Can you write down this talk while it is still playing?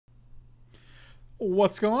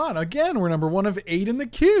What's going on? Again, we're number 1 of 8 in the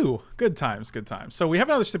queue. Good times, good times. So we have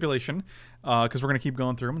another stipulation, because we're going to keep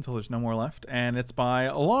going through them until there's no more left. And it's by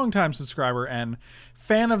a longtime subscriber and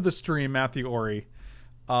fan of the stream, Matthew Ori.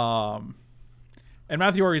 And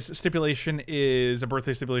Matthew Ori's stipulation is a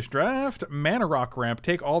birthday stipulation draft. Mana rock ramp.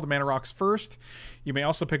 Take all the mana rocks first. You may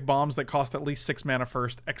also pick bombs that cost at least 6 mana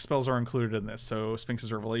first. X spells are included in this. So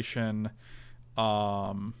Sphinx's Revelation,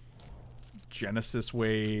 Genesis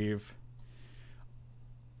Wave.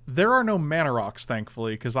 There are no mana rocks,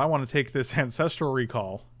 thankfully, because I want to take this Ancestral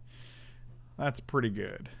Recall. That's pretty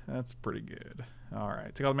good. That's pretty good. All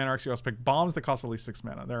right. Take all the mana rocks. You also pick bombs that cost at least 6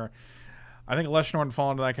 mana. There are, I think Leshnor would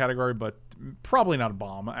fall into that category, but probably not a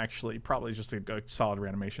bomb, actually. Probably just a solid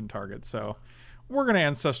reanimation target. So we're going to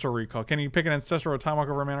Ancestral Recall. Can you pick an Ancestral or Time Walk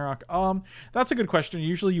over a mana rock? That's a good question.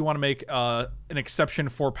 Usually you want to make an exception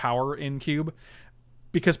for power in Cube,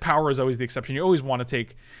 because power is always the exception. You always want to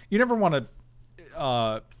take... You never want to...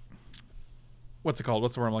 what's it called?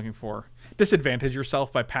 What's the word I'm looking for? Disadvantage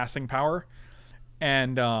yourself by passing power.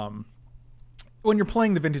 And when you're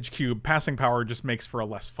playing the Vintage Cube, passing power just makes for a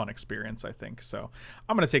less fun experience, I think. So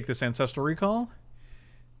I'm going to take this Ancestral Recall.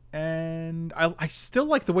 And I still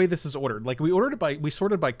like the way this is ordered. Like, we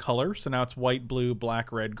sorted by color. So now it's white, blue,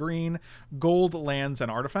 black, red, green, gold, lands,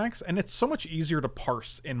 and artifacts. And it's so much easier to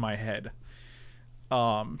parse in my head.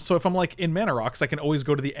 So if I'm like in Mana Rocks, I can always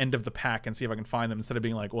go to the end of the pack and see if I can find them, instead of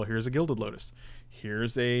being like, well, here's a Gilded Lotus,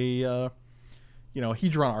 here's a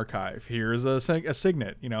Hedron Archive, here's a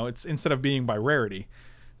Signet. It's instead of being by rarity.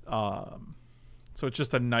 So it's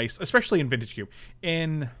just a nice, especially in Vintage Cube.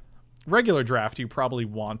 In regular draft, you probably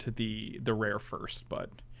want the rare first, but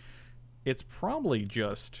it's probably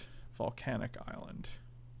just Volcanic Island.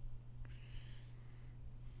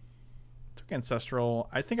 Took Ancestral.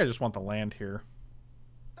 I think I just want the land here.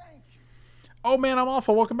 Oh man, I'm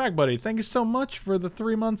awful. Welcome back, buddy. Thank you so much for the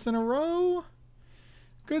 3 months in a row.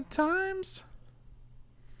 Good times.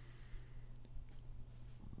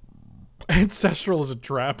 Ancestral is a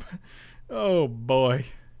trap. Oh boy.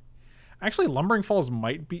 Actually, Lumbering Falls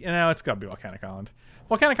might be... No, it's got to be Volcanic Island.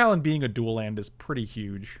 Volcanic Island being a dual land is pretty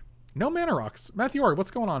huge. No mana rocks. Matthew Ori,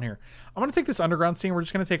 what's going on here? I'm going to take this underground scene. We're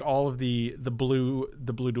just going to take all of the blue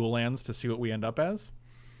dual lands to see what we end up as.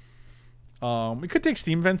 We could take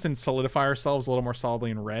Steam Vents and solidify ourselves a little more solidly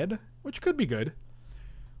in red, which could be good.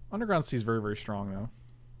 Underground Sea is very, very strong, though.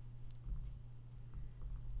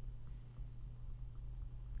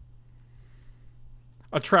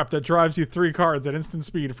 A trap that drives you 3 cards at instant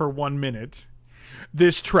speed for 1 minute.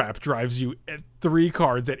 This trap drives you at 3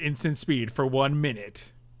 cards at instant speed for 1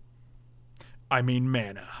 minute. I mean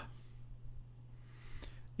mana.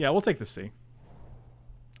 Yeah, we'll take the sea.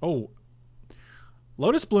 Oh.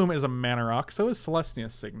 Lotus Bloom is a mana rock, so is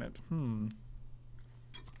Celestia's Signet.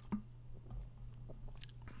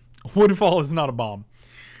 Woodfall is not a bomb.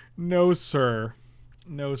 No, sir.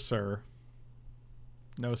 No, sir.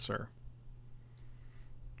 No, sir.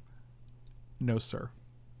 No, sir.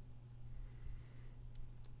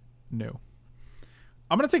 No.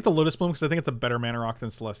 I'm going to take the Lotus Bloom because I think it's a better mana rock than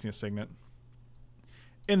Celestia's Signet.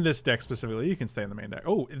 In this deck specifically. You can stay in the main deck.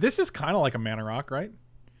 Oh, this is kind of like a mana rock, right?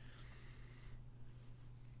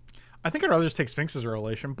 I think I'd rather just take Sphinx's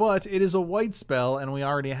Revelation, but it is a white spell, and we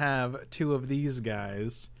already have 2 of these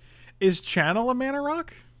guys. Is Channel a mana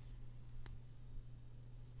rock?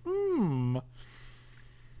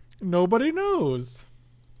 Nobody knows.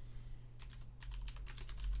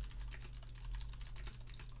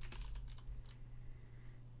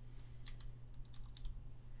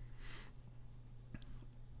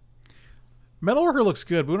 Metalworker looks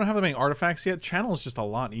good, but we don't have that many artifacts yet. Channel is just a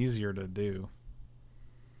lot easier to do.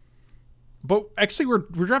 But actually, we're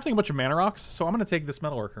drafting a bunch of mana rocks, so I'm going to take this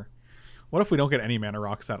Metalworker. What if we don't get any mana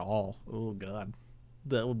rocks at all? Oh, God.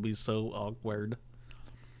 That would be so awkward.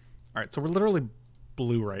 All right, so we're literally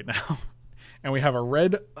blue right now. And we have a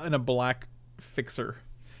red and a black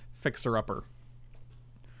fixer-upper.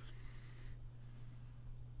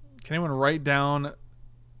 Can anyone write down...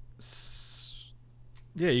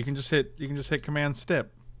 Yeah, you can just hit Command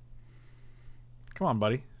Stip. Come on,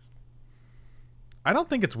 buddy. I don't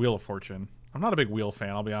think it's Wheel of Fortune. I'm not a big Wheel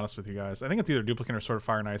fan, I'll be honest with you guys. I think it's either Duplicant or Sword of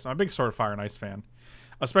Fire and Ice. I'm a big Sword of Fire and Ice fan.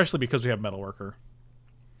 Especially because we have Metalworker.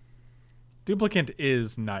 Duplicant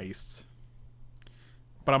is nice.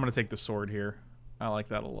 But I'm going to take the Sword here. I like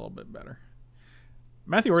that a little bit better.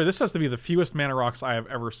 Matthew Ori, this has to be the fewest mana rocks I have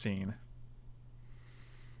ever seen.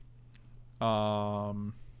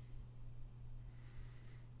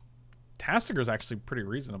 Tassiger is actually pretty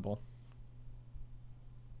reasonable.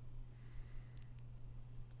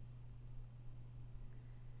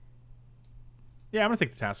 Yeah, I'm going to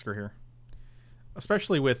take the Tasker here.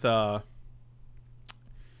 Especially with the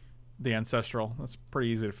Ancestral. That's pretty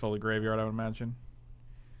easy to fill the graveyard, I would imagine.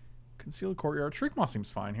 Concealed Courtyard. Shriekmaw seems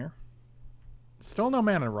fine here. Still no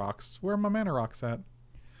mana rocks. Where are my mana rocks at?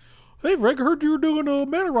 Hey, Rick, I heard you were doing a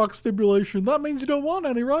mana rock stipulation. That means you don't want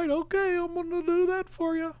any, right? Okay, I'm going to do that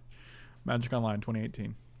for you. Magic Online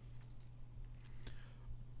 2018.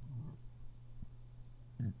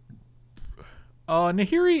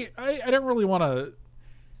 Nahiri, I don't really want to...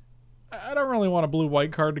 I don't really want a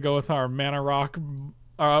blue-white card to go with our mana rock...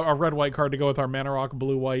 a red-white card to go with our mana rock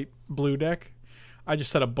blue-white blue deck. I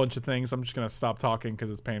just said a bunch of things. I'm just going to stop talking because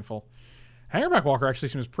it's painful. Hangerback Walker actually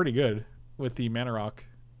seems pretty good with the mana rock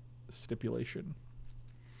stipulation.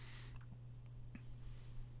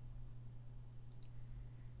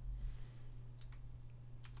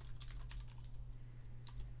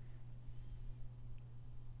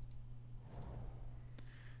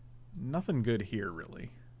 Nothing good here,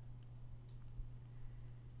 really.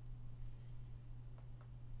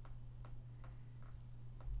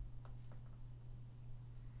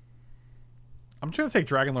 I'm trying to take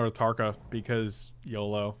Dragonlord of Tarka because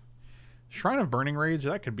YOLO. Shrine of Burning Rage,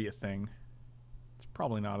 that could be a thing. It's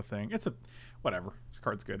probably not a thing. It's a... whatever. This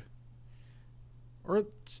card's good. Or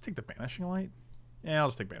just take the Banishing Light. Yeah, I'll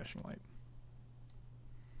just take Banishing Light.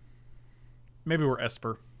 Maybe we're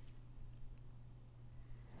Esper.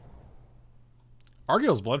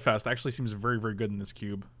 Argyle's Bloodfast actually seems very, very good in this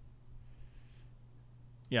cube.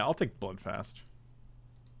 Yeah, I'll take Bloodfast.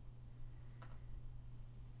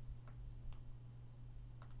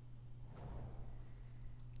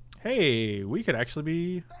 Hey, we could actually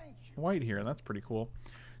be white here. That's pretty cool.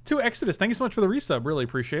 To Exodus, thank you so much for the resub. Really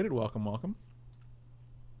appreciate it. Welcome, welcome.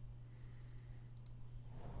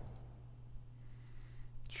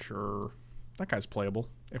 Sure. That guy's playable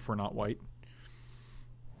if we're not white.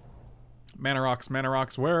 Mana rocks, mana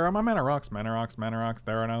rocks. Where are my mana rocks? Mana rocks, mana rocks.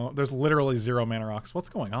 There are no... there's literally 0 mana rocks. What's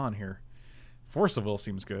going on here? Force of Will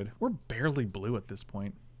seems good. We're barely blue at this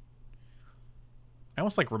point. I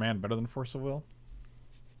almost like Remand better than Force of Will.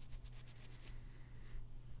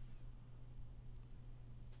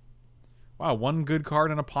 Wow, 1 good card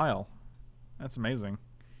in a pile. That's amazing.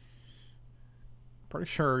 Pretty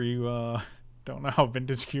sure you don't know how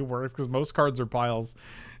Vintage Cube works, because most cards are piles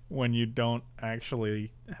when you don't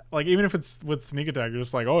actually... like, even if it's with Sneak Attack, you're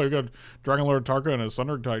just like, oh, you got Dragonlord Tarka and a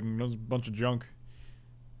Sunder Titan. That's a bunch of junk.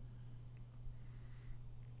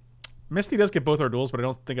 Misty does get both our duels, but I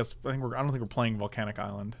don't think it's... I don't think we're playing Volcanic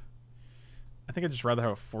Island. I think I'd just rather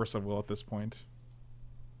have a Force of Will at this point.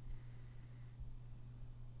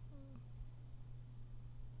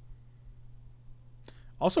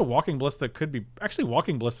 Also, Walking Ballista could be... actually,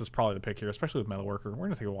 Walking Ballista is probably the pick here, especially with Metalworker. We're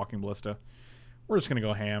going to take a Walking Ballista. We're just going to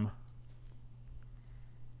go ham.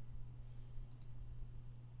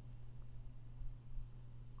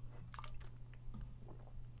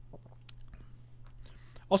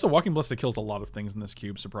 Also, Walking Ballista kills a lot of things in this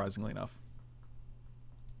cube, surprisingly enough.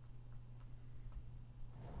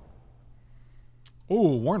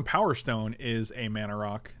 Ooh, Worn Power Stone is a mana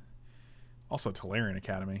rock. Also, Tolarian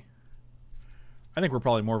Academy. I think we're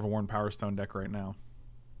probably more of a Worn Power Stone deck right now.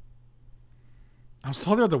 I'm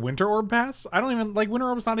still there at the Winter Orb pass? I don't even... like, Winter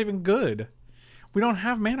Orb's not even good. We don't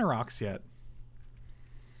have mana rocks yet.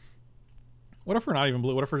 What if we're not even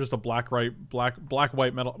blue? What if we're just a black, white,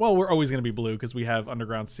 metal... well, we're always going to be blue because we have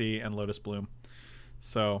Underground Sea and Lotus Bloom.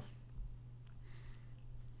 So...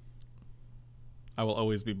 I will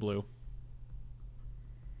always be blue.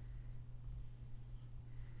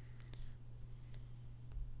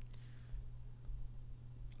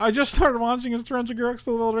 I just started launching his Torrential Garrux to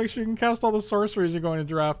the level so you can cast all the sorceries you're going to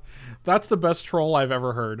draft. That's the best troll I've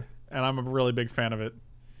ever heard, and I'm a really big fan of it.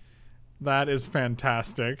 That is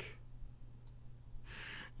fantastic.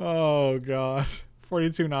 Oh, God.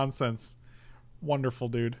 42 nonsense. Wonderful,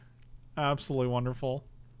 dude. Absolutely wonderful.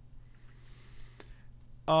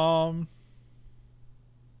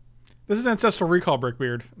 This is Ancestral Recall,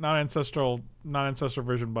 Brickbeard. Not Ancestral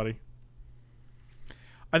Vision, buddy.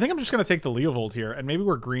 I think I'm just going to take the Leovold here, and maybe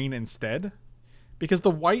we're green instead. Because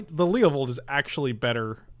the Leovold is actually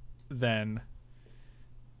better than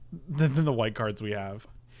the white cards we have.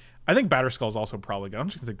 I think Batterskull is also probably good. I'm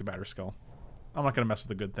just going to take the Batterskull. I'm not going to mess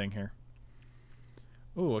with the good thing here.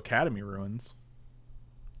 Ooh, Academy Ruins.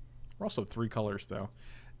 We're also 3 colors, though.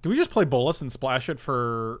 Do we just play Bolas and splash it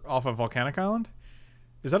off of Volcanic Island?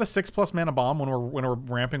 Is that a 6+ mana bomb when we're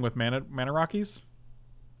ramping with mana Rockies?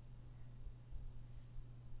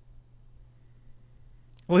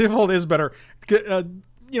 Leovold is better.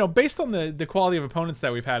 You know, based on the quality of opponents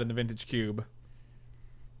that we've had in the Vintage Cube.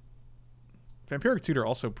 Vampiric Tutor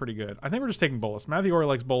also pretty good. I think we're just taking Bolas. Matthew Orr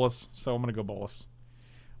likes Bolas, so I'm going to go Bolas.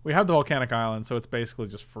 We have the Volcanic Island, so it's basically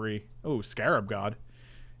just free. Oh, Scarab God.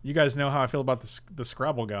 You guys know how I feel about the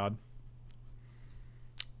Scrabble God.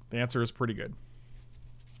 The answer is pretty good.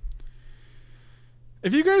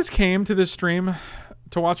 If you guys came to this stream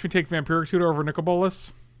to watch me take Vampiric Tutor over Nicol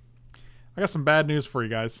Bolas, I got some bad news for you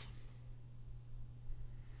guys.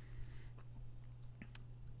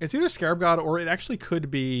 It's either Scarab God or it actually could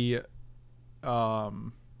be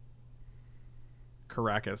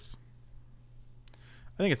Caracas.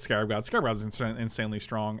 I think it's Scarab God. Scarab God is insanely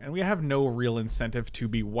strong, and we have no real incentive to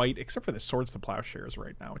be white except for the Swords to Plowshares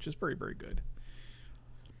right now, which is very, very good.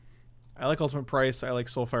 I like Ultimate Price. I like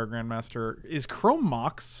Soulfire Grandmaster. Is Chrome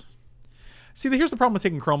Mox? See, here's the problem with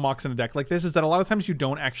taking Chrome Mox in a deck like this is that a lot of times you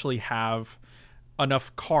don't actually have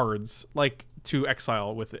enough cards like to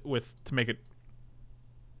exile with to make it.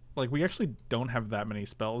 Like, we actually don't have that many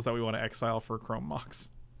spells that we want to exile for Chrome Mox.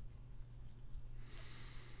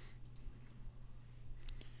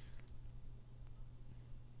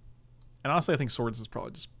 And honestly, I think Swords is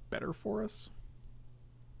probably just better for us.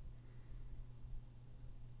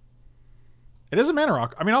 It is a mana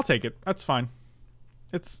rock. I mean, I'll take it. That's fine.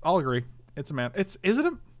 I'll agree. It's a mana. Is it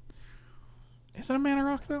a mana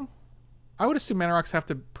rock though? I would assume mana rocks have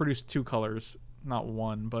to produce 2 colors, not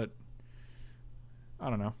 1, but I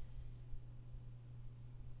don't know.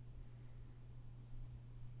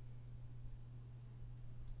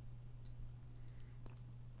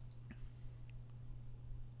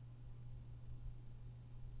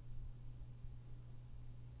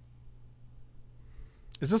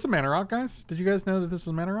 Is this a mana rock, guys? Did you guys know that this is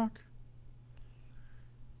a mana rock?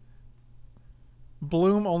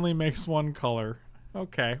 Bloom only makes 1 color.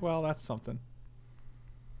 Okay, well, that's something.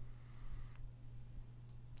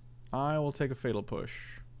 I will take a Fatal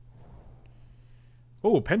Push.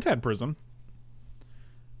 Oh, Pentad Prism.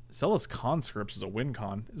 Zealous Conscripts is a win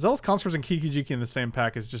con. Zealous Conscripts and Kiki-Jiki in the same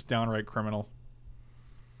pack is just downright criminal.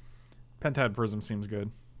 Pentad Prism seems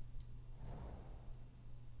good.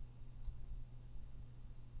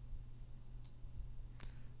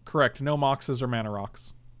 Correct. No Moxes or Mana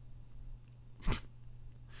Rocks.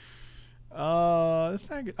 This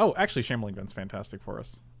pack. Oh, actually, Shambling Vent's fantastic for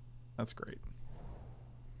us. That's great.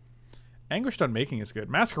 Anguished Unmaking is good.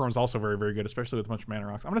 Massacre Worm's also very, very good, especially with a bunch of Mana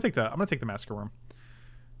Rocks. I'm gonna take the Massacre Worm.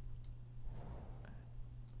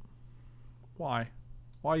 Why?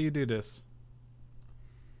 Why you do this?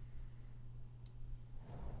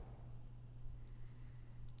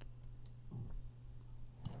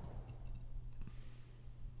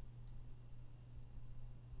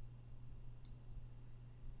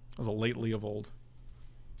 That was a lately of old.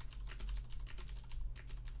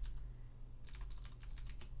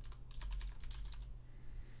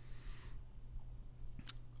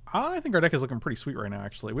 I think our deck is looking pretty sweet right now,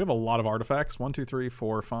 actually. We have a lot of artifacts. 1, 2, 3,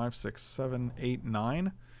 4, 5, 6, 7, 8,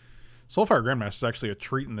 9. Soulfire Grandmaster is actually a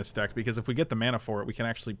treat in this deck because if we get the mana for it, we can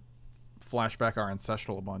actually flash back our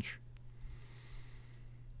Ancestral a bunch.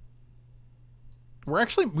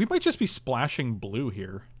 We might just be splashing blue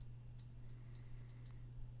here.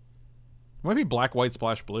 It might be black, white,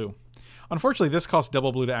 splash, blue. Unfortunately, this costs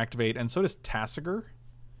double blue to activate, and so does Tassiger.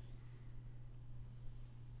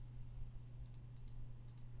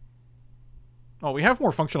 Oh, we have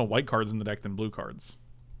more functional white cards in the deck than blue cards.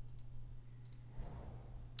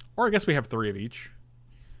 Or I guess we have 3 of each.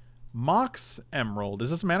 Mox Emerald. Is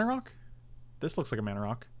this a mana rock? This looks like a mana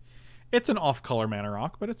rock. It's an off-color mana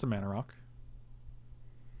rock, but it's a mana rock.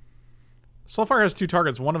 Soulfire has 2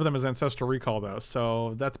 targets. One of them is Ancestral Recall, though,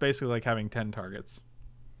 so that's basically like having 10 targets.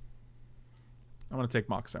 I'm going to take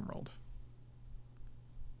Mox Emerald.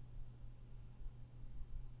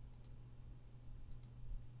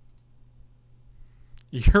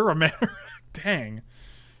 You're a mana rock? Dang.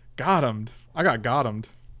 Got-emmed. I got got-emmed.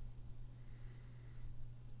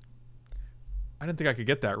 I didn't think I could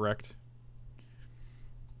get that wrecked.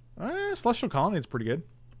 Celestial Colony is pretty good.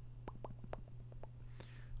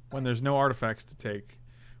 When there's no artifacts to take.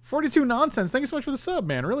 42 Nonsense. Thank you so much for the sub,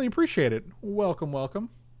 man. Really appreciate it. Welcome, welcome.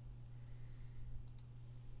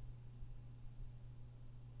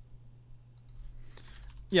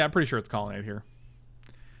 Yeah, I'm pretty sure it's Colonnade here.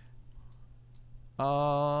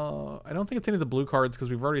 I don't think it's any of the blue cards because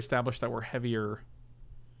we've already established that we're heavier.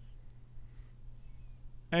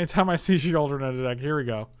 Anytime I see Sheoldred in a deck, here we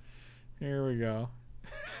go. Here we go.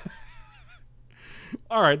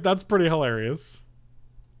 Alright, that's pretty hilarious.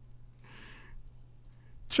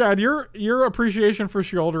 Chad, your appreciation for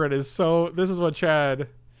Sheoldred is so... This is what Chad...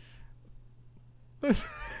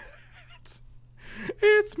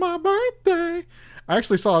 It's my birthday! I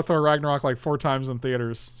actually saw Thor Ragnarok like 4 times in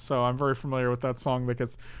theaters, so I'm very familiar with that song that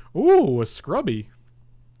gets... Ooh, a Scrubby.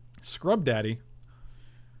 Scrub Daddy.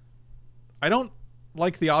 I don't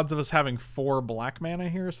like the odds of us having 4 black mana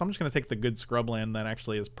here, so I'm just going to take the good scrub land that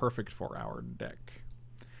actually is perfect for our deck.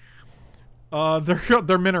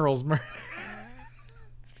 They're minerals.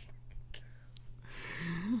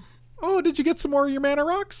 Oh, did you get some more of your mana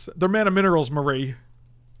rocks? They're mana minerals, Marie.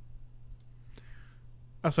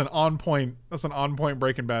 That's an on point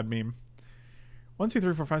Breaking Bad meme. 1, 2,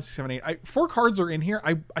 3, 4, 5, 6, 7, 8. 4 cards are in here.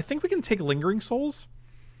 I think we can take Lingering Souls,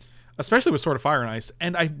 especially with Sword of Fire and Ice.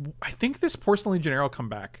 And I think this Porcelain Legionnaire will come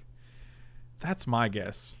back. That's my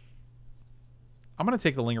guess. I'm going to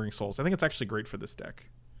take the Lingering Souls. I think it's actually great for this deck.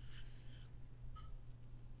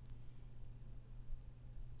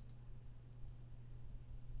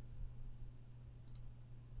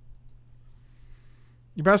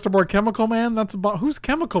 You bastard boy Chemical Man? That's about who's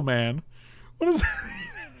Chemical Man? What is that?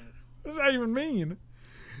 What does that even mean?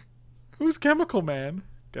 Who's Chemical Man?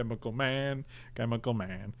 Chemical Man, Chemical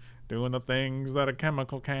Man, doing the things that a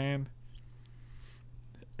chemical can.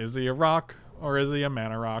 Is he a rock or is he a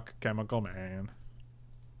mana rock? Chemical Man.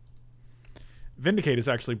 Vindicate is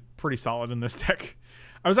actually pretty solid in this deck.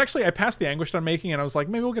 I passed the Anguished on making and I was like,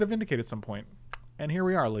 maybe we'll get a Vindicate at some point. And here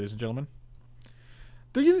we are, ladies and gentlemen.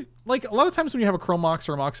 Like, a lot of times when you have a Chrome Mox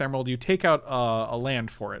or a Mox Emerald, you take out a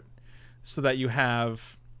land for it so that you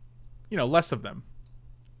have, you know, less of them.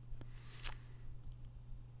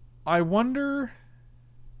 I wonder...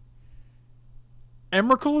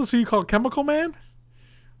 Emrakul is who you call Chemical Man?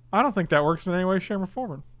 I don't think that works in any way, shape, or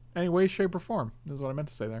form. Any way, shape, or form is what I meant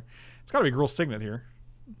to say there. It's got to be Gruul Signet here.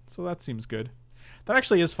 So that seems good. That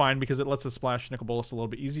actually is fine because it lets us splash Nicol Bolas a little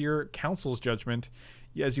bit easier. Council's Judgment,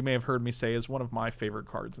 as you may have heard me say, is one of my favorite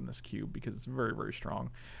cards in this cube because it's very, very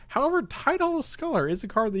strong. However, Tide Hollow Sculler is a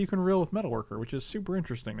card that you can reel with Metalworker, which is super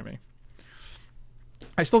interesting to me.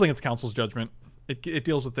 I still think it's Council's Judgment. It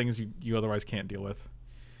deals with things you otherwise can't deal with.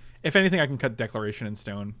 If anything, I can cut Declaration in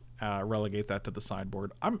Stone, relegate that to the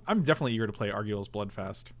sideboard. I'm definitely eager to play Arguel's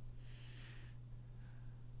Bloodfast.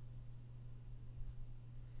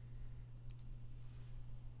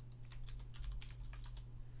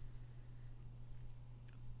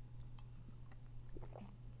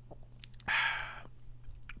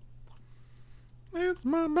 It's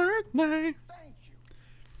my birthday. Thank you.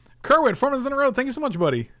 Kerwin, 4 months in a row. Thank you so much,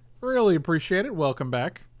 buddy. Really appreciate it. Welcome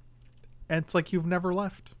back. And it's like you've never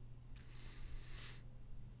left.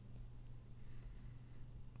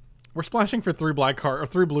 We're splashing for 3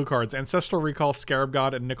 blue cards. Ancestral Recall, Scarab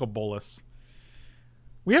God, and Nicol Bolas.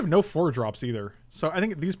 We have no 4-drops either. So I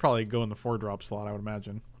think these probably go in the 4-drop slot, I would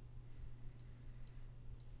imagine.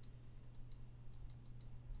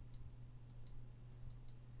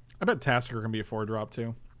 I bet Tasker can be a 4-drop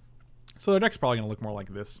too. So their deck's probably going to look more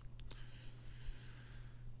like this.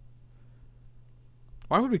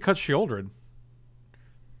 Why would we cut Sheoldred?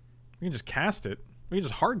 We can just cast it. We can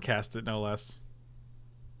just hard cast it, no less.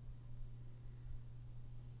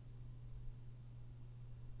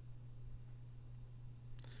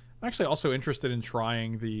 I'm actually also interested in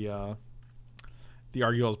trying the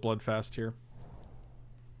Arguel's Bloodfast here.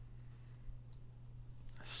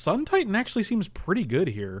 Sun Titan actually seems pretty good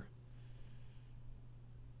here.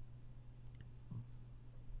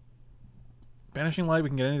 Banishing Light, we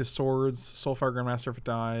can get any of the swords. Soulfire Grandmaster if it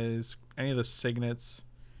dies. Any of the signets.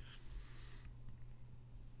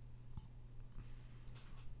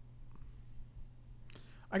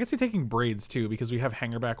 I can see taking Braids too, because we have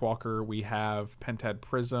Hangerback Walker, we have Pentad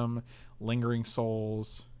Prism, Lingering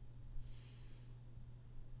Souls.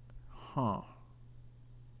 Huh.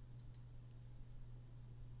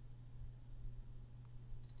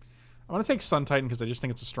 I want to take Sun Titan because I just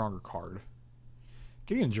think it's a stronger card.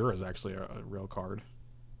 Gideon Jura is actually a real card.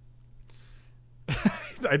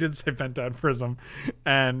 I did say Pentad Prism.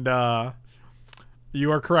 And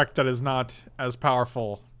you are correct. That is not as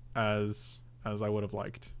powerful as I would have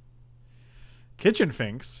liked. Kitchen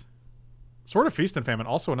Finks. Sword of Feast and Famine.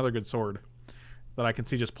 Also another good sword that I can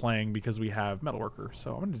see just playing because we have Metalworker.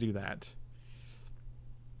 So I'm going to do that.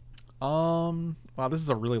 Wow, this is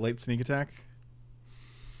a really late sneak attack.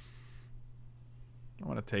 I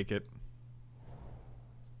want to take it.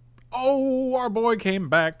 Oh, our boy came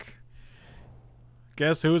back.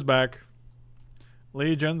 Guess who's back?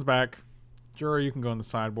 Legion's back. Jura, you can go on the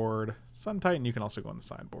sideboard. Sun Titan, you can also go on the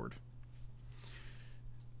sideboard.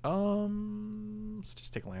 Let's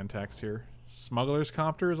just take land tax here. Smuggler's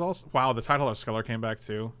Copter is also... Wow, the Tidal of Sculler came back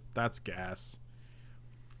too. That's gas.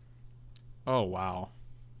 Oh, wow.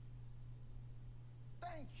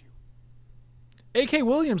 Thank you. AK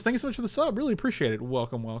Williams, thank you so much for the sub. Really appreciate it.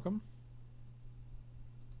 Welcome, welcome.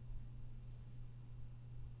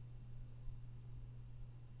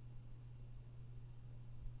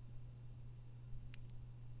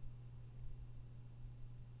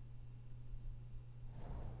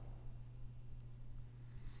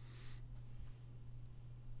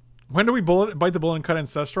 When do we bite the bullet and cut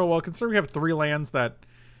Ancestral? Well, considering we have 3 lands that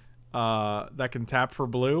that can tap for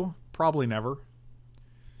blue, probably never.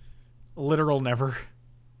 Literal never.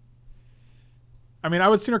 I mean, I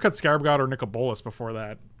would sooner cut Scarab God or Nicol Bolas before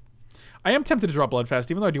that. I am tempted to draw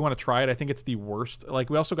Bloodfast, even though I do want to try it. I think it's the worst.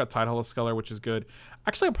 Like, we also got Tidehull Sculler, which is good.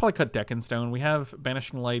 Actually, I'll probably cut Deccanstone. We have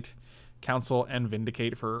Banishing Light, Council, and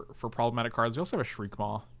Vindicate for problematic cards. We also have a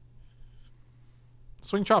Shriekmaw.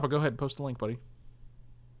 Swing Choppa, go ahead. Post the link, buddy.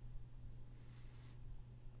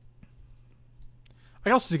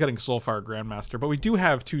 I also see cutting Soulfire Grandmaster, but we do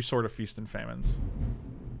have 2 Sword of Feast and Famines.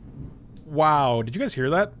 Wow, did you guys hear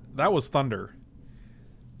that? That was thunder.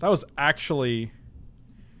 That was actually...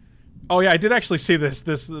 Oh yeah, I did actually see this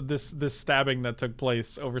stabbing that took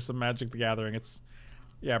place over some Magic the Gathering. It's,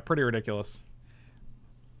 yeah, pretty ridiculous.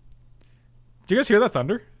 Did you guys hear that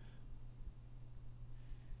thunder?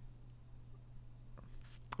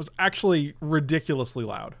 It was actually ridiculously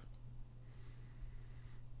loud.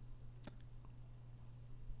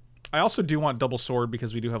 I also do want Double Sword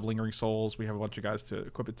because we do have Lingering Souls. We have a bunch of guys to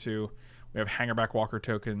equip it to. We have Hangerback Walker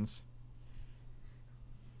tokens.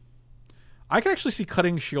 I can actually see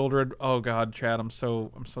cutting Shieldred. Oh god, Chad, I'm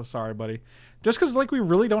so sorry, buddy. Just because like we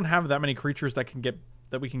really don't have that many creatures that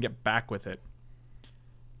we can get back with it.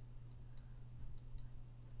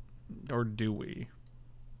 Or do we?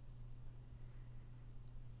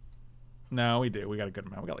 No, we do. We got a good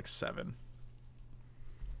amount. We got like 7.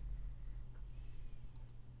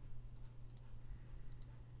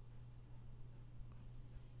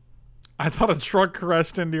 I thought a truck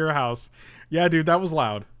crashed into your house. Yeah, dude, that was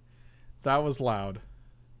loud. That was loud.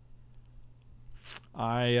 We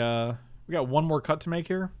got 1 more cut to make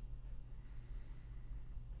here.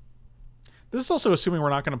 This is also assuming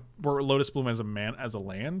we're not gonna Lotus Bloom as a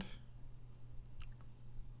land.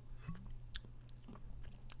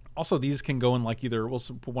 Also, these can go in like either we'll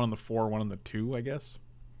put 1 on the 4, 1 on the 2, I guess.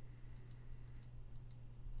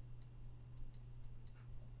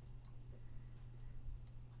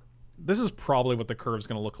 This is probably what the curve's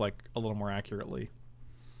gonna look like a little more accurately.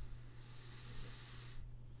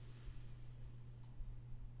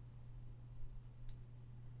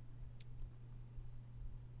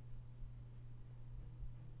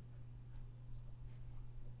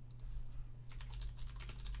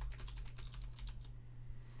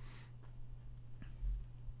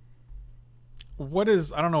 What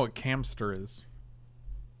is... I don't know what Camster is.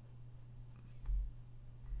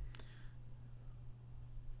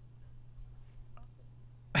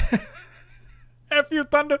 F you,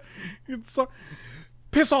 Thunder! It's so...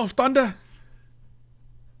 Piss off, Thunder!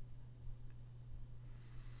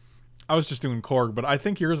 I was just doing Korg, but I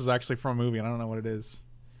think yours is actually from a movie, and I don't know what it is.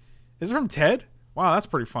 Is it from Ted? Wow, that's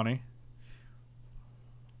pretty funny.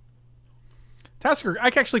 Tasker, I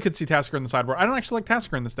actually could see Tasker in the sideboard. I don't actually like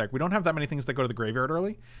Tasker in this deck. We don't have that many things that go to the graveyard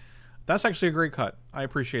early. That's actually a great cut. I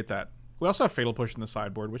appreciate that. We also have Fatal Push in the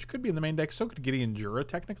sideboard, which could be in the main deck. So could Gideon Jura,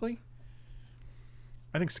 technically.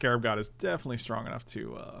 I think Scarab God is definitely strong enough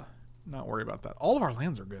to not worry about that. All of our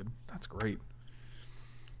lands are good. That's great.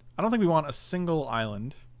 I don't think we want a single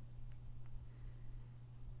island.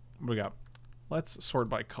 What do we got? Let's sort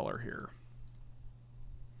by color here.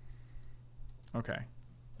 Okay.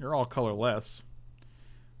 You're all colorless.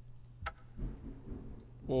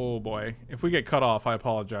 Oh boy. If we get cut off, I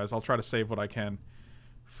apologize. I'll try to save what I can.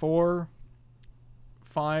 4,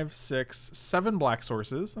 5, 6, 7 black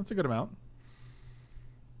sources. That's a good amount.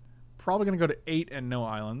 Probably going to go to 8 and no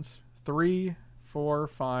islands. 3, 4,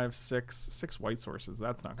 5, 6 white sources.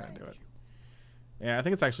 That's not going to do it. Yeah, I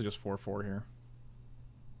think it's actually just 4, 4 here.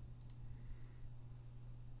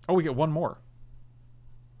 Oh, we get 1 more.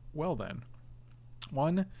 Well then.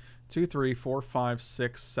 1, 2, 3, 4, 5,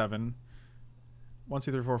 6, 7. 1,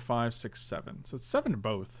 2, 3, 4, 5, 6, 7. So it's 7 to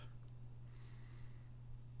both.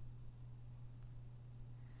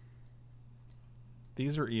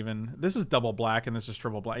 These are even. This is double black and this is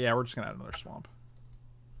triple black. Yeah, we're just going to add another swamp.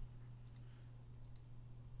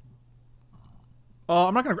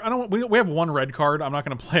 I'm not gonna. We have 1 red card. I'm not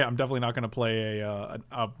gonna play. I'm definitely not gonna play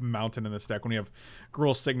a mountain in this deck when we have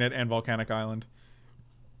Gruul Signet and Volcanic Island,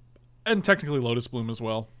 and technically Lotus Bloom as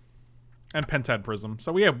well, and Pentad Prism.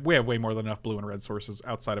 So we have way more than enough blue and red sources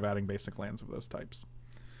outside of adding basic lands of those types.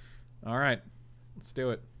 All right, let's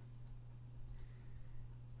do it.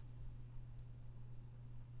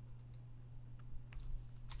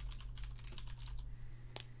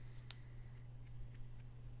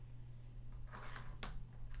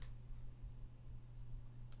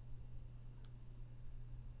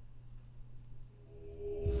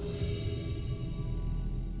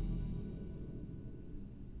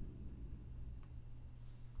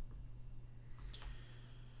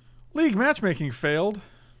 League matchmaking failed.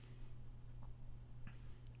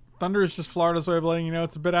 Thunder is just Florida's way of letting you know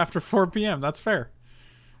it's a bit after 4 p.m. That's fair.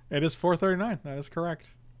 It is 4:39. That is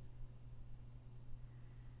correct.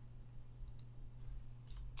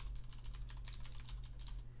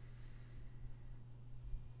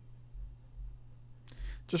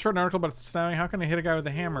 Just read an article about stabbing. How can I hit a guy with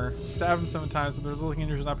a hammer, stab him 7 times, and the resulting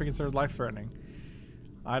injuries not be considered life-threatening?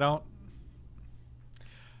 I don't...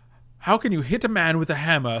 How can you hit a man with a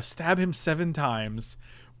hammer, stab him 7 times,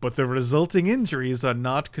 but the resulting injuries are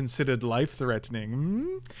not considered life-threatening?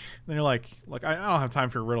 Hmm? Then you're like, look, I don't have time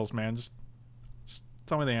for your riddles, man. Just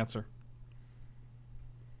tell me the answer.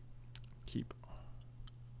 Keep.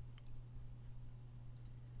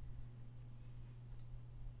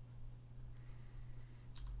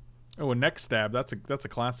 Oh, a neck stab. That's a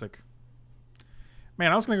classic.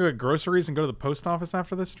 Man, I was gonna go get groceries and go to the post office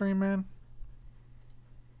after this stream, man.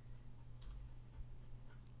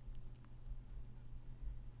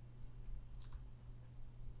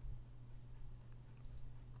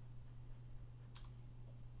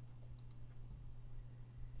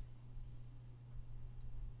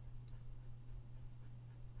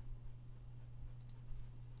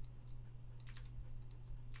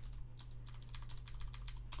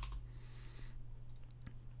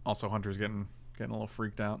 Also, Hunter's getting a little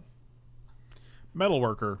freaked out.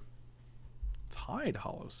 Metalworker. Tide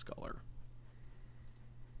Hollow Sculler.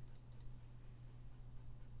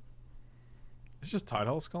 It's just Tide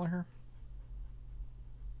Hollow Sculler here?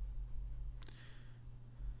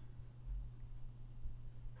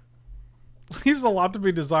 Leaves a lot to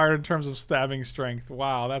be desired in terms of stabbing strength.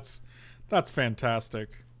 Wow, that's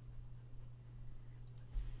fantastic.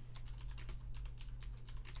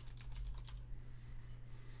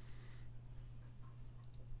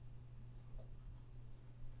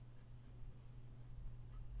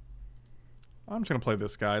 I'm just going to play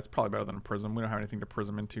this guy. It's probably better than a prism. We don't have anything to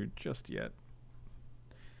prism into just yet.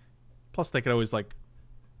 Plus, they could always, like,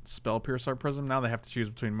 spell pierce our prism. Now they have to choose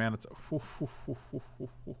between mana.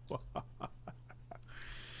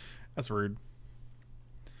 That's rude.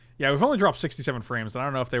 Yeah, we've only dropped 67 frames, and I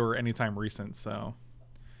don't know if they were anytime recent, so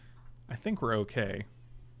I think we're okay.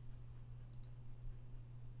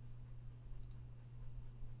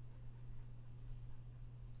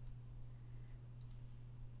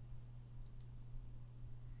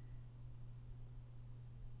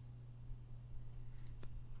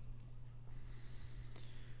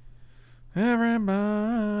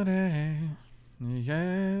 Everybody,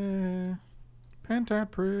 yeah, Pentat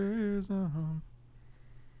Prism.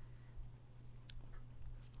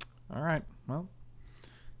 All right, well,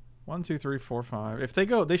 1, 2, 3, 4, 5. If they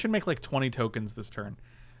go, they should make like 20 tokens this turn.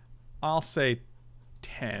 I'll say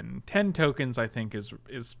 10. 10 tokens, I think, is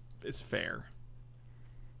fair.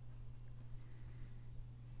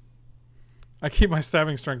 I keep my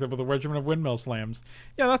stabbing strength up with a regiment of windmill slams.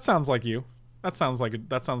 Yeah, that sounds like you. That sounds like a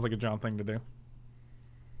John thing to do.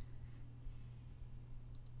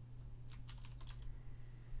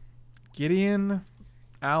 Gideon,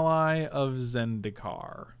 ally of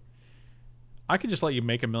Zendikar. I could just let you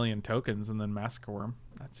make 1,000,000 tokens and then massacre him.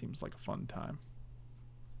 That seems like a fun time.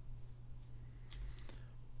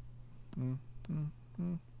 All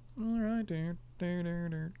right, dude.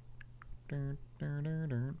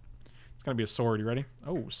 It's gonna be a sword. You ready?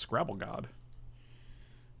 Oh, Scrabble God.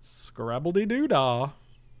 Scrabble-de-doo-dah.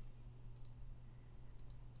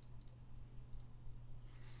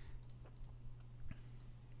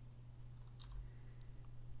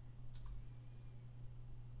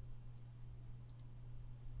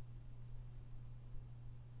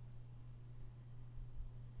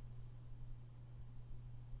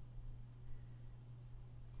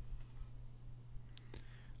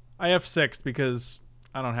 I F6'd because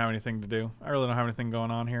I don't have anything to do. I really don't have anything going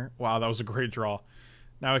on here. Wow, that was a great draw.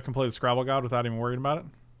 Now I can play the Scrabble God without even worrying about it.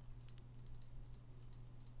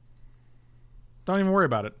 Don't even worry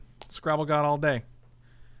about it. Scrabble God all day.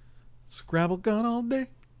 Scrabble God all day.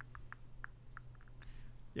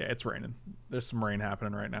 Yeah, it's raining. There's some rain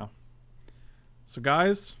happening right now. So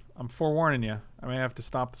guys, I'm forewarning you. I may have to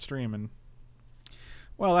stop the stream and...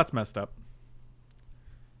 Well, that's messed up.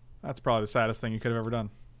 That's probably the saddest thing you could have ever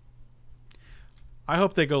done. I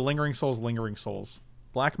hope they go Lingering Souls, Lingering Souls.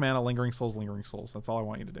 Black mana, Lingering Souls, Lingering Souls. That's all I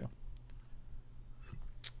want you to do.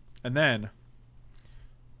 And then...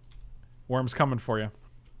 Worm's coming for you.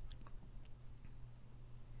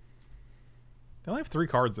 They only have 3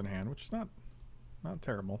 cards in hand, which is not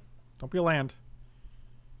terrible. Don't be a land.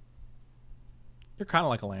 You're kind of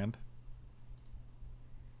like a land.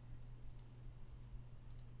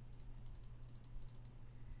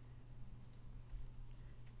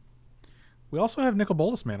 We also have Nicol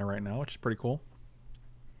Bolas mana right now, which is pretty cool.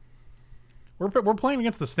 We're playing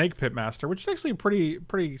against the Snake Pitmaster, which is actually a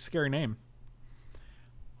pretty scary name.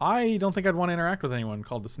 I don't think I'd want to interact with anyone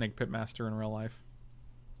called the Snake Pitmaster in real life.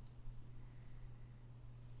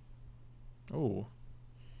 Oh.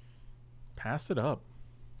 Pass it up.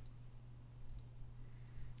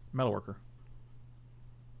 Metalworker.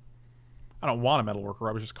 I don't want a Metalworker.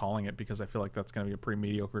 I was just calling it because I feel like that's going to be a pretty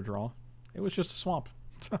mediocre draw. It was just a swamp.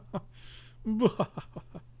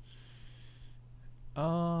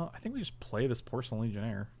 I think we just play this Porcelain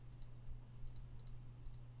Legionnaire.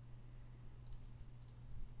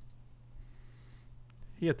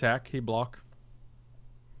 He attack, he block.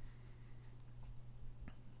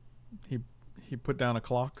 He put down a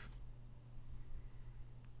clock.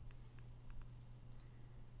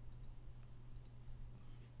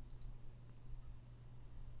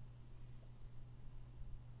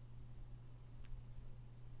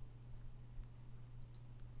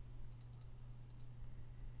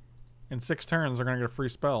 In 6 turns, they're going to get a free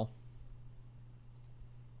spell.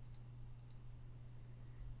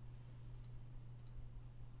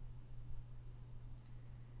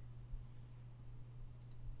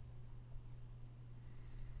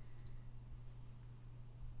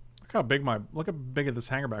 Look how big this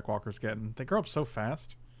Hangerback Walker's getting. They grow up so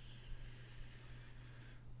fast.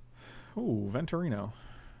 Ooh, Venturino.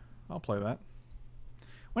 I'll play that.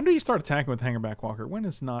 When do you start attacking with Hangerback Walker?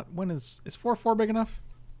 Is 4/4 big enough?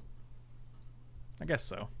 I guess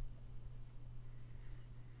so.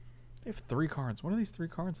 They have 3 cards. What are these 3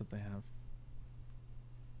 cards that they have?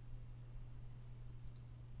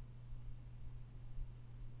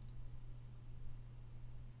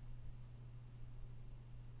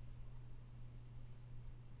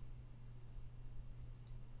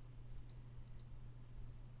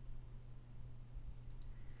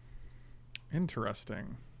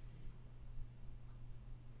 Interesting.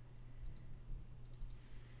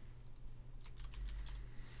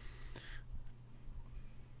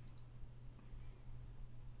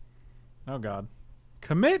 Oh god.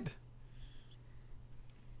 Commit?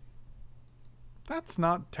 That's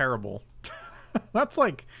not terrible. That's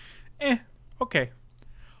like, okay.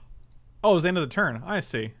 Oh, it's the end of the turn. I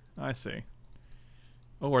see.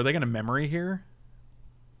 Oh, are they going to memory here?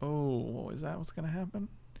 Oh, is that what's going to happen?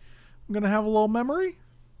 I'm going to have a little memory?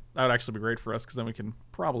 That would actually be great for us, because then we can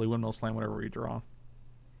probably windmill slam whatever we draw.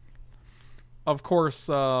 Of course,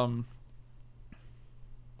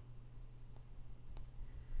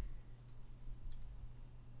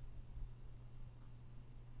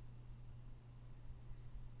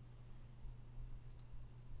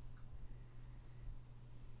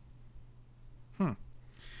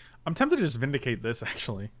 I'm tempted to just vindicate this,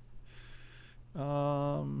 actually.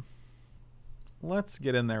 Let's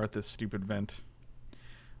get in there with this stupid vent.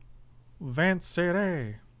 Vent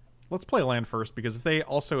Serre. Let's play land first, because if they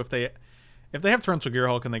have Torrential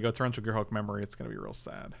Gearhulk and they go Torrential Gearhulk memory, it's going to be real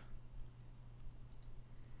sad.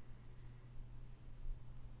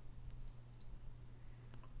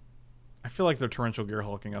 I feel like they're Torrential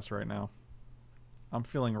Gearhulking us right now. I'm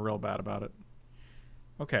feeling real bad about it.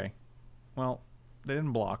 Okay. Well, they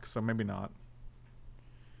didn't block, so maybe not.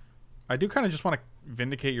 I do kind of just want to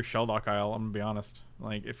vindicate your Shelldock Isle, I'm going to be honest.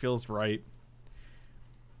 Like, it feels right.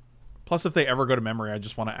 Plus, if they ever go to memory, I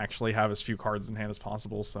just want to actually have as few cards in hand as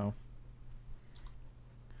possible, so...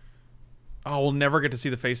 Oh, we'll never get to see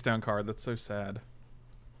the face down card. That's so sad.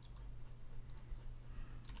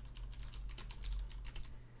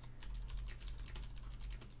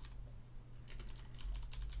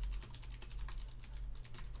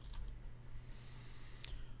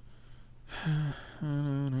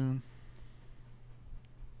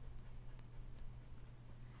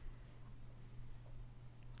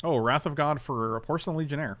 Oh, Wrath of God for a Porcelain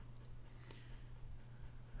Legionnaire.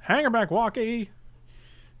 Hangerback Walkie!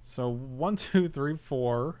 So 1, 2, 3,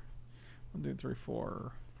 4. 1, 2, 3,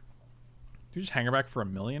 4. Do you just Hangerback for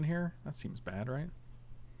 1,000,000 here? That seems bad, right?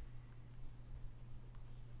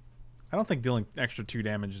 I don't think dealing extra 2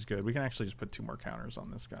 damage is good. We can actually just put 2 more counters on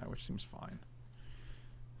this guy, which seems fine.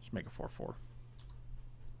 Just make a 4/4.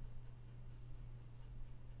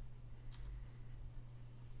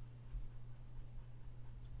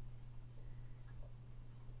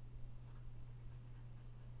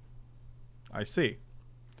 I see.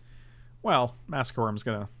 Well, Massacre Worm's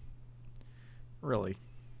gonna really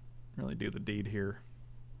do the deed here.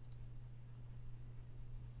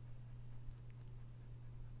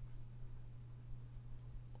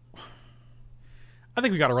 I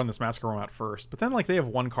think we gotta run this Massacre Worm out first, but then like they have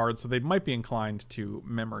 1 card, so they might be inclined to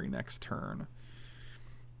memory next turn.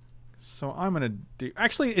 So I'm gonna do...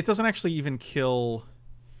 Actually, it doesn't actually even kill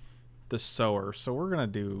the sower, so we're gonna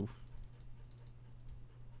do...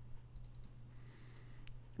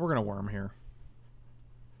 We're gonna worm here.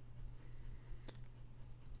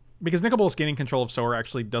 Because Nicol Bolas gaining control of sower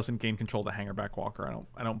actually doesn't gain control of the Hangerback Walker,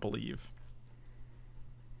 I don't believe.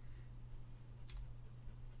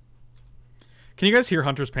 Can you guys hear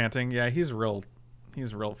Hunter's panting? Yeah, he's real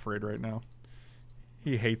afraid right now.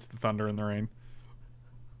 He hates the thunder and the rain.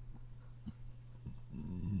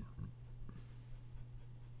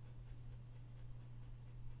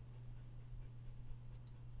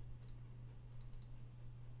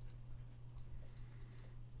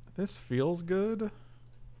 This feels good.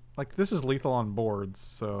 Like, this is lethal on boards,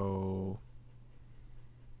 so...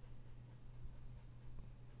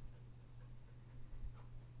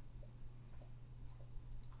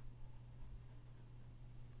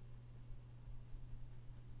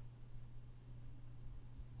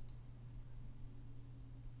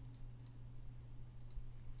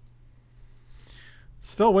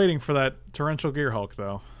 Still waiting for that Torrential Gear Hulk,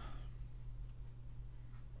 though.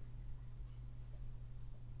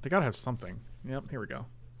 They gotta have something. Yep, here we go.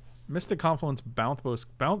 Mystic Confluence, bounce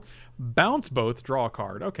both, draw a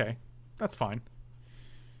card. Okay, that's fine.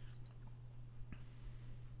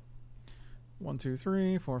 1, 2,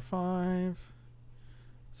 3, 4, 5,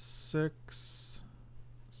 6,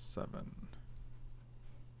 7.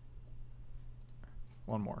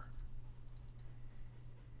 One more.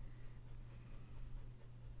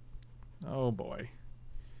 Oh boy.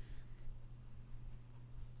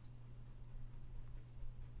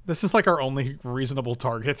 This is like our only reasonable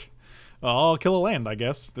target. I'll kill a land, I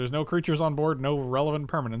guess. There's no creatures on board, no relevant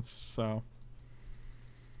permanents, so...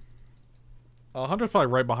 Hunter's probably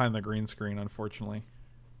right behind the green screen, unfortunately.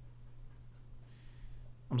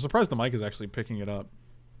 I'm surprised the mic is actually picking it up.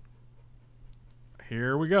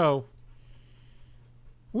 Here we go.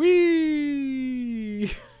 Whee!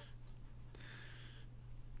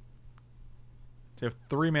 So you have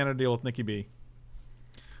 3 mana to deal with Nikki B.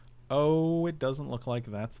 Oh, it doesn't look like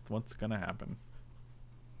that's what's gonna happen.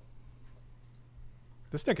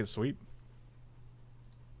 This deck is sweet.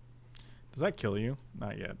 Does that kill you?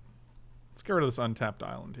 Not yet. Let's get rid of this untapped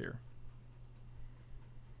island here.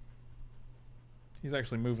 He's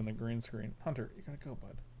actually moving the green screen. Hunter, you gotta go,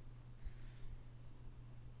 bud.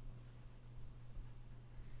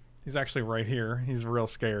 He's actually right here. He's real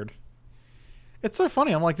scared. It's so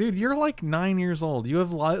funny. I'm like, dude, you're like 9 years old. You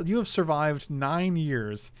have survived 9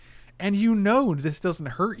 years, and you know this doesn't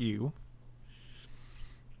hurt you.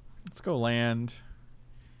 Let's go land.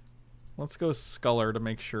 Let's go Sculler to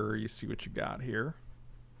make sure you see what you got here.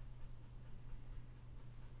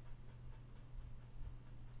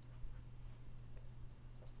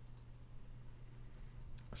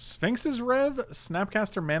 Sphinx's Rev,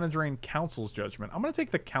 Snapcaster, Mana Drain, Council's Judgment. I'm going to take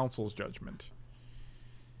the Council's Judgment.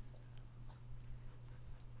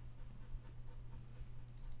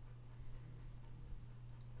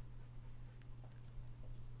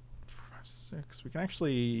 Six. We can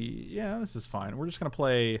actually... Yeah, this is fine. We're just going to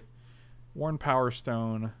play Worn Power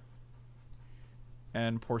Stone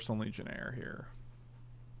and Porcelain Legionnaire here.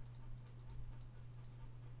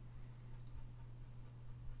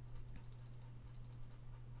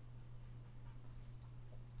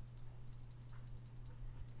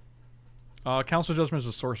 Council Judgment is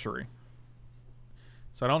a sorcery.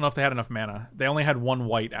 So I don't know if they had enough mana. They only had 1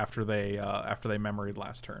 white after they memoried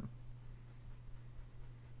last turn.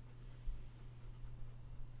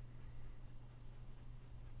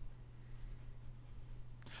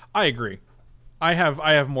 I agree. I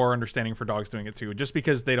have more understanding for dogs doing it too, just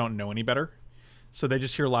because they don't know any better. So they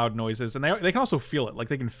just hear loud noises, and they can also feel it. Like,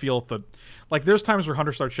 they can feel the... Like, there's times where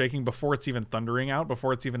Hunter starts shaking before it's even thundering out,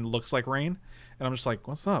 before it's even looks like rain. And I'm just like,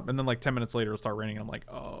 what's up? And then, like, 10 minutes later, it'll start raining, and I'm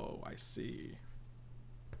like, oh, I see.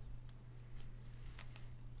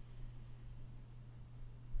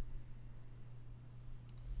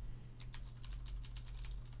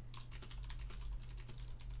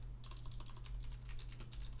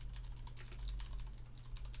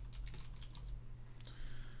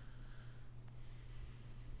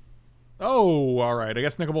 Oh, alright. I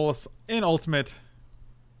guess Nicol Bolas in Ultimate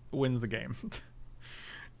wins the game.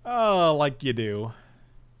 Like you do.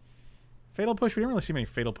 Fatal Push. We didn't really see many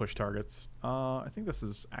Fatal Push targets. I think this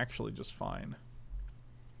is actually just fine.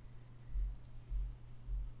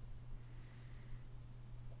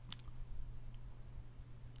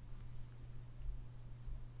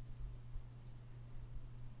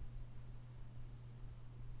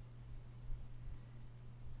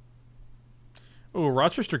 Oh,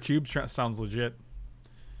 Rochester Cube sounds legit.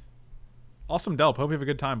 Awesome, Delp. Hope you have a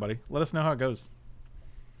good time, buddy. Let us know how it goes.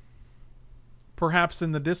 Perhaps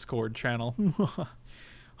in the Discord channel.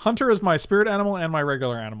 Hunter is my spirit animal and my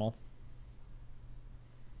regular animal.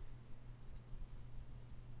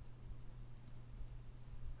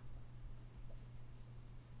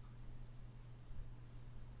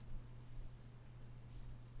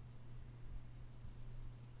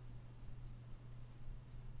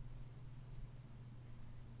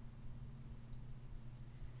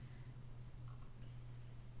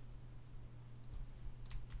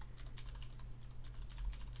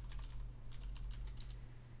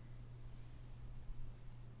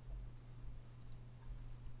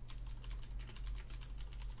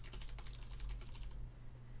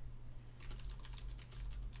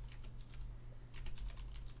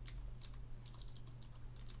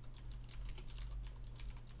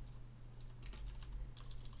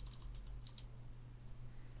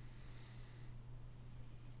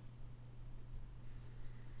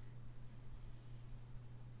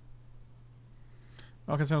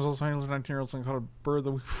 Malcolm Sims also handles 19-year-olds and caught a bird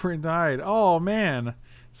the week before he died. Oh, man.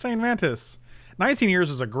 Saint Mantis. 19 years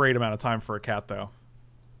is a great amount of time for a cat, though.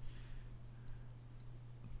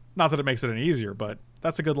 Not that it makes it any easier, but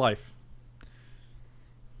that's a good life.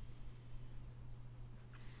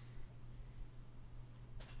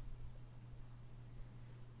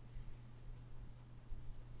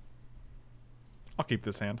 I'll keep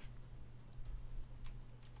this hand.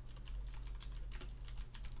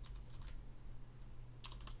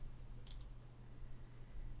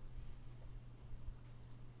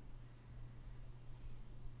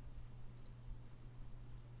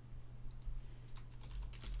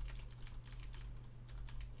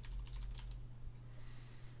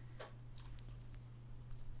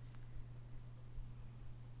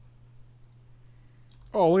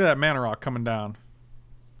 Oh, look at that mana rock coming down.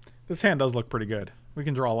 This hand does look pretty good. We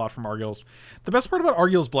can draw a lot from Argil's. The best part about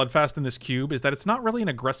Argil's Bloodfast in this cube is that it's not really an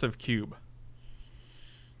aggressive cube.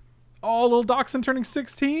 Oh, little Dachshund turning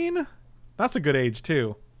 16? That's a good age,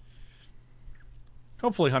 too.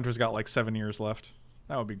 Hopefully Hunter's got like 7 years left.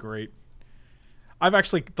 That would be great. I've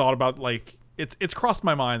actually thought about, like, it's crossed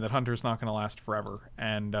my mind that Hunter's not going to last forever.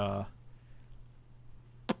 And,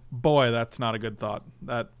 boy, that's not a good thought.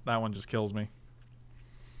 That one just kills me.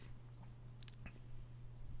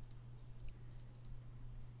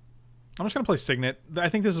 I'm just going to play Signet. I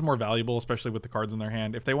think this is more valuable, especially with the cards in their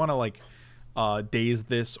hand. If they want to, like, daze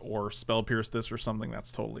this or spell pierce this or something,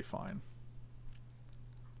 that's totally fine.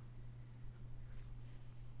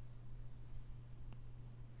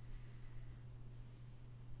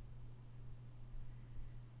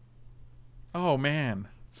 Oh, man.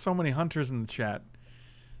 So many Hunters in the chat.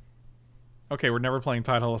 Okay, we're never playing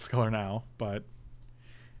Tidehull Sculler now, but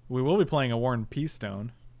we will be playing a War and Peace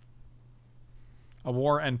Stone. A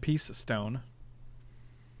War and Peace Stone.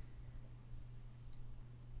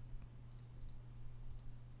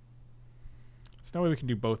 There's no way we can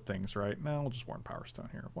do both things, right? No, we'll just War and Power Stone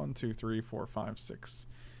here. 1, 2, 3, 4, 5, 6.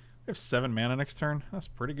 We have 7 mana next turn. That's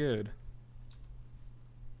pretty good.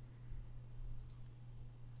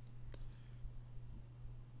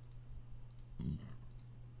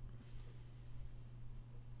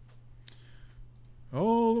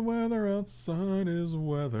 Oh, the weather outside is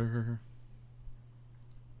weather.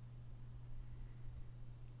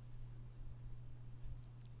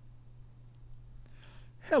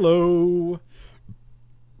 Hello.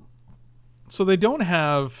 So they don't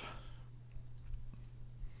have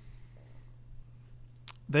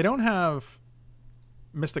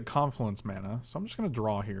Mystic Confluence mana, so I'm just going to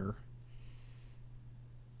draw here.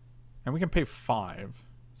 And we can pay 5.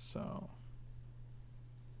 So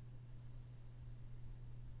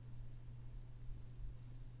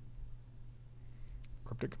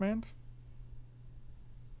Cryptic Command.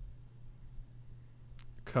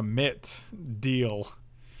 Commit. Deal.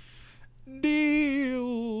 Deal.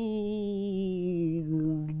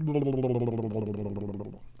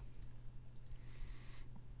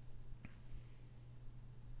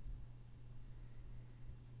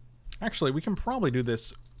 Actually, we can probably do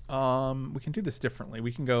this. We can do this differently.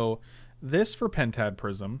 We can go this for Pentad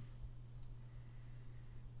Prism.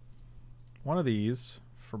 One of these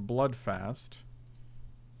for Bloodfast.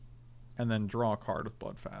 And then draw a card with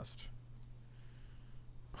Bloodfast.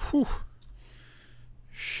 Whew.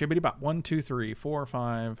 Shibbity bop. 1, 2, 3, 4,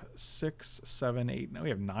 5, 6, 7, 8. Now we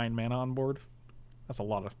have 9 mana on board. That's a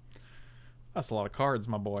lot of cards,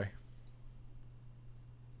 my boy.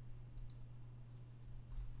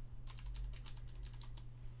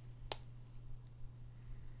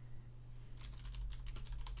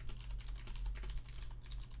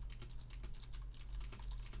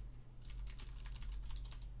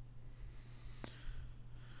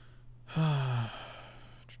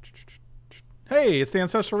 Hey, it's the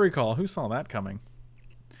Ancestral Recall. Who saw that coming?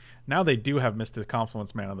 Now they do have Mystic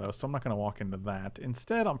Confluence mana, though, so I'm not going to walk into that.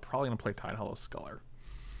 Instead, I'm probably going to play Tidehollow Sculler.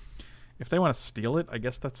 If they want to steal it, I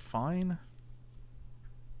guess that's fine.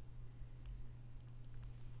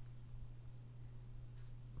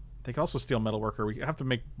 They can also steal Metalworker. We have to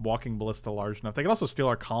make Walking Ballista large enough. They can also steal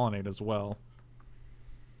our Colonnade as well.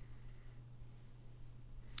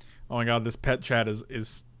 Oh my god, this pet chat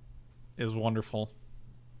is wonderful.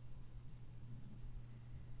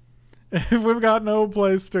 If we've got no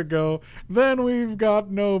place to go, then we've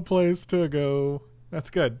got no place to go. That's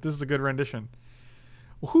good. This is a good rendition.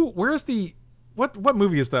 Where's the... What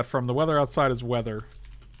movie is that from? The weather outside is weather.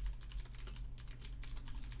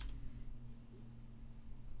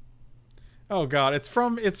 Oh god, it's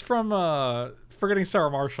from Forgetting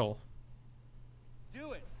Sarah Marshall.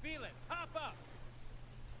 Do it, feel it, pop up.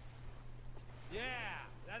 Yeah,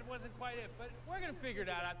 that wasn't quite it, but we're gonna figure it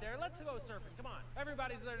out there. Let's go surfing. Come on,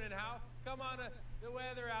 everybody's learning how. Come on, the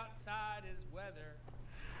weather outside is weather.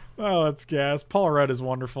 Oh, that's gas. Paul Rudd is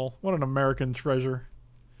wonderful. What an American treasure.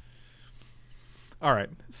 All right,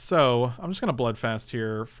 so I'm just gonna Bloodfast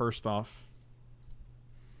here first off.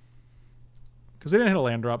 Because we didn't hit a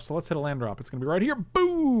land drop, so let's hit a land drop. It's going to be right here.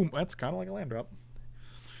 Boom! That's kind of like a land drop.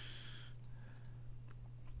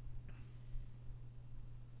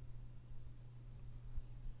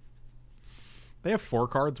 They have 4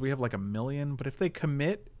 cards. We have like 1 million. But if they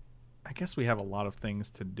commit, I guess we have a lot of things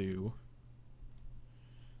to do.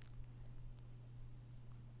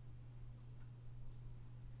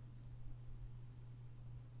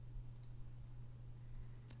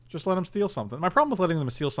 Just let them steal something. My problem with letting them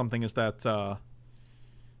steal something is that...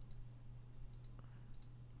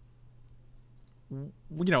 you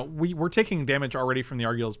know, we're taking damage already from the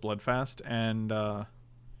Argyll's Bloodfast, and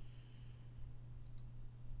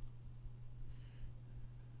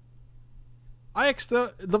Ix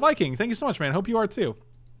the Viking, thank you so much, man. Hope you are too.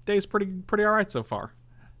 Day's pretty all right so far.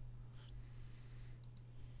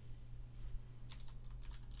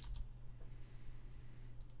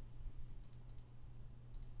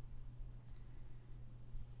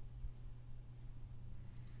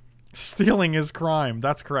 Stealing is crime.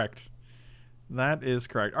 That's correct. That is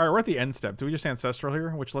correct. All right, we're at the end step. Do we just Ancestral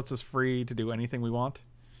here, which lets us free to do anything we want?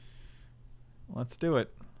 Let's do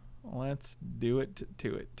it. Let's do it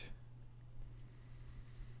to it.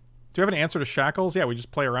 Do we have an answer to Shackles? Yeah, we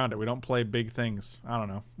just play around it. We don't play big things. I don't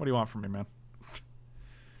know. What do you want from me, man?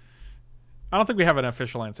 I don't think we have an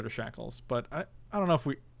official answer to Shackles, but I don't know if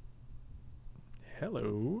we...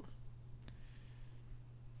 Hello?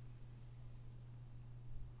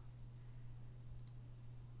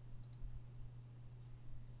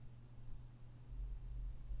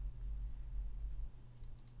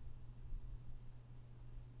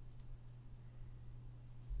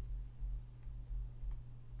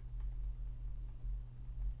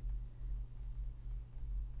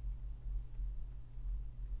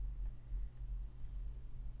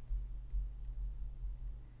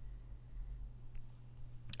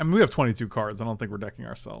 I mean, we have 22 cards. I don't think we're decking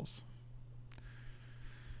ourselves.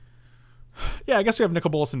 Yeah, I guess we have Nicol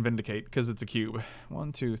Bolas and Vindicate because it's a cube.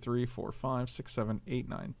 1, 2, 3, 4, 5, 6, 7, 8,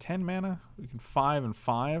 9, 10 mana. We can 5 and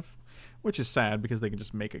 5, which is sad because they can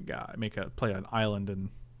just make play an island and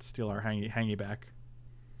steal our hangy back.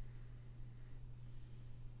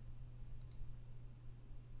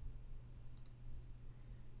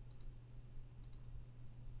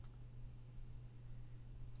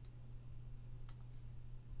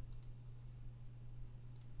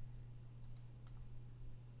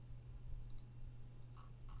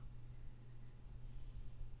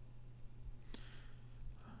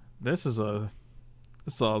 This is a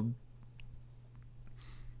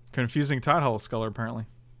confusing Tidehollow Sculler, apparently.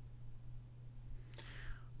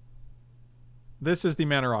 This is the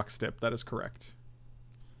Mana Rock Stip. That is correct.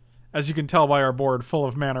 As you can tell by our board full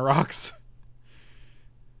of Mana Rocks.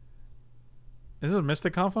 Is it a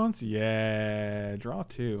Mystic Confluence? Yeah. Draw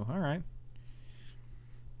 2. All right.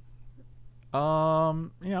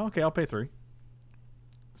 Yeah, okay, I'll pay 3.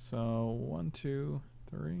 So 1, 2,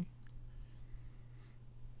 3.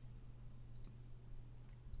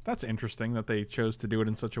 That's interesting that they chose to do it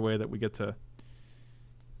in such a way that we get to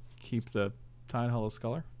keep the Tidehollow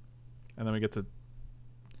Sculler. And then we get to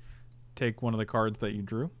take one of the cards that you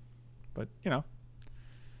drew. But, you know,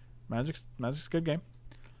 Magic's a good game.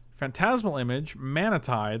 Phantasmal Image, Mana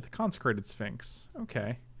Tithe, Consecrated Sphinx.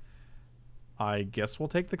 Okay. I guess we'll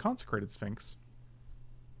take the Consecrated Sphinx.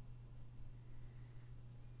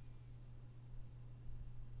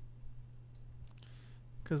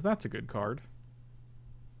 Because that's a good card.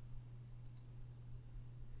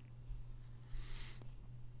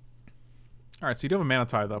 All right, so you do have a mana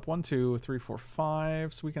tithe up. 1, 2, 3, 4,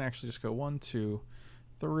 5. So we can actually just go 1, 2,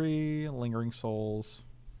 3, Lingering Souls,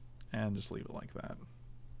 and just leave it like that.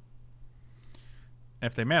 And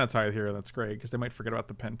if they mana tithe here, that's great, because they might forget about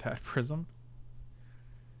the Pentat Prism.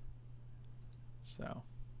 So,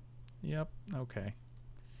 yep, okay.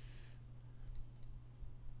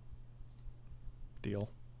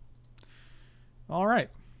 Deal. All right,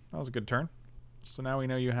 that was a good turn. So now we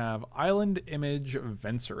know you have Island Image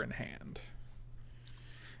Venser in hand.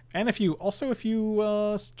 And if you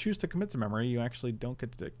choose to commit to memory, you actually don't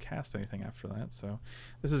get to cast anything after that. So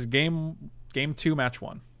this is game 2, match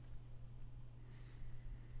 1.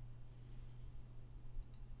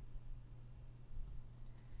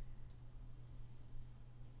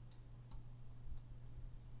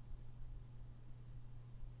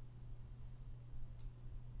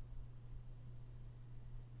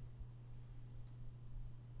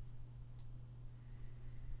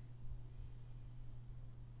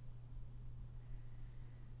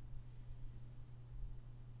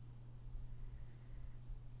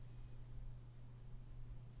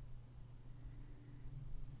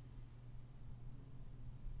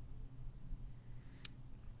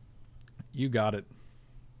 You got it.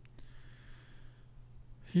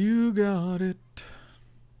 You got it.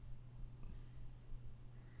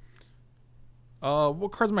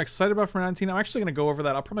 What cards am I excited about for 19? I'm actually going to go over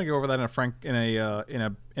that. I'll probably go over that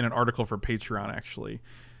in an article for Patreon. Actually,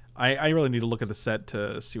 I really need to look at the set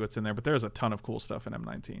to see what's in there. But there's a ton of cool stuff in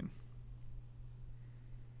M19.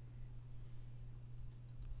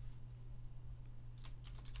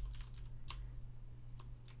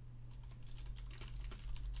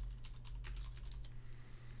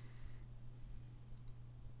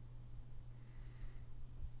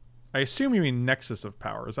 I assume you mean Nexus of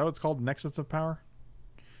Power. Is that what it's called? Nexus of Power?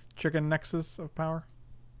 Chicken Nexus of Power?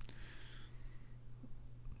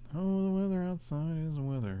 Oh, the weather outside is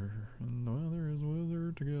weather, and the weather is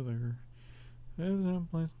weather together. There's no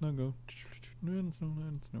place to go. It's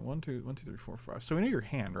no 1, 2, 3, 4, 5. So we know your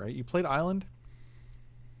hand, right? You played Island,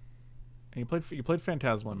 and you played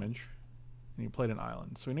Phantasmal Image, and you played an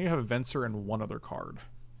Island. So we know you have a Venser and one other card.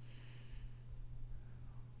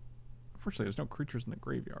 Unfortunately, there's no creatures in the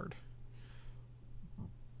graveyard.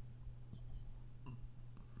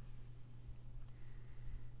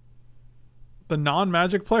 The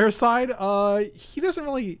non-Magic player side, he doesn't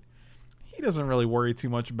really worry too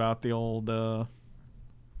much about the old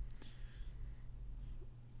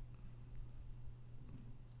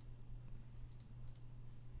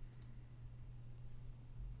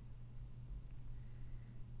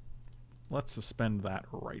Let's suspend that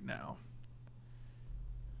right now.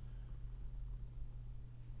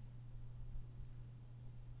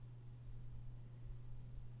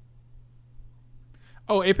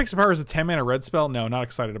 Oh, Apex of Power is a 10 mana red spell? No, not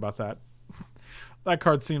excited about that. That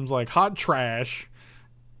card seems like hot trash.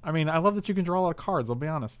 I mean, I love that you can draw a lot of cards, I'll be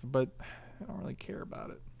honest, but I don't really care about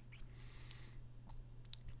it.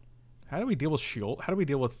 How do we deal with Shield? How do we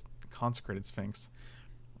deal with Consecrated Sphinx?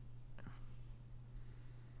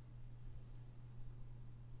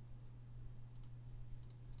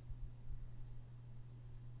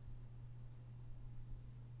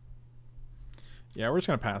 Yeah, we're just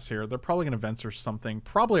going to pass here. They're probably going to Venser something.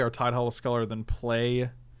 Probably our Tidehollow Sculler, then play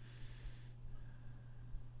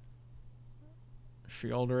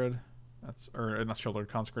Shieldred. Or not Shieldred,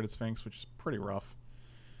 Consecrated Sphinx, which is pretty rough.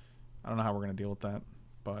 I don't know how we're going to deal with that,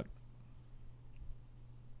 but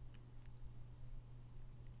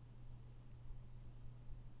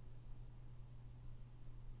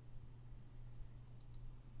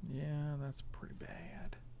yeah, that's pretty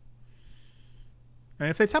bad. I mean,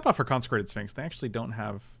 if they tap off for Consecrated Sphinx, they actually don't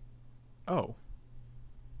have... Oh.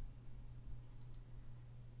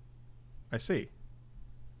 I see.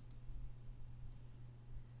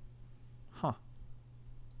 Huh.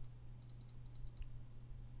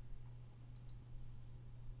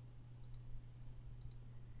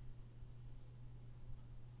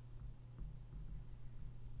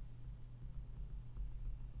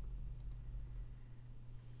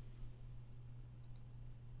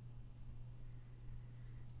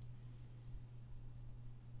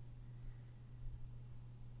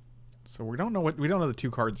 So we don't know the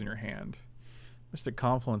two cards in your hand. Mystic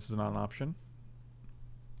Confluence is not an option.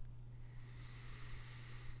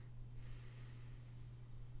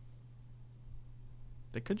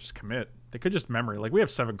 They could just commit. They could just memory. Like, we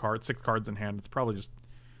have 6 cards in hand. It's probably just...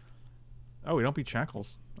 Oh, we don't beat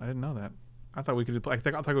Shackles. I didn't know that. I thought we could play... I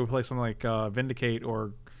thought we would play something like Vindicate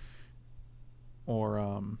or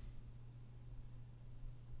Oh,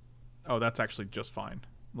 that's actually just fine.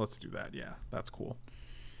 Let's do that. Yeah, that's cool.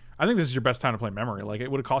 I think this is your best time to play memory. Like,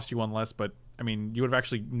 it would have cost you 1 less, but I mean, you would have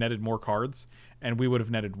actually netted more cards, and we would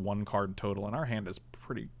have netted 1 card total, and our hand is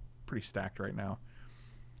pretty stacked right now.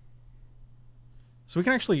 So we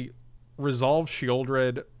can actually resolve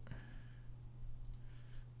Shieldred.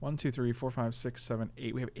 1, 2, 3, 4, 5, 6, 7,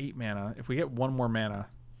 8. We have 8 mana. If we get 1 more mana,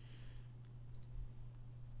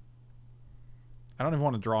 I don't even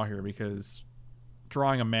want to draw here because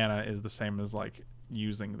drawing a mana is the same as like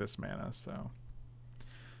using this mana. So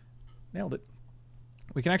nailed it.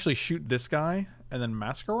 We can actually shoot this guy and then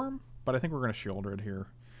Massacre Worm, but I think we're going to Shieldred here,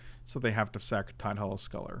 so they have to sack Tidehollow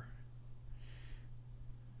Sculler.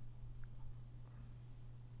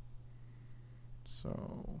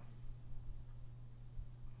 So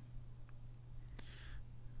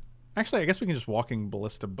actually, I guess we can just Walking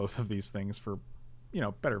Ballista both of these things for, you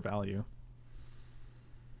know, better value.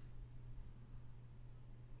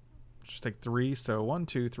 Just take 3. So 1,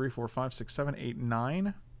 2, 3, 4, 5, 6, 7, 8,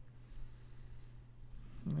 9.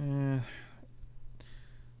 I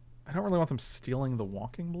don't really want them stealing the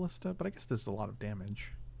Walking Ballista, but I guess this is a lot of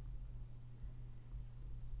damage.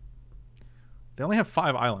 They only have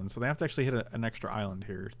 5 islands, so they have to actually hit an extra island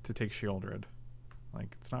here to take Shieldred.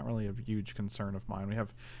 Like, it's not really a huge concern of mine. We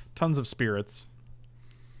have tons of spirits.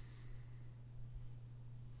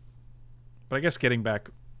 But I guess getting back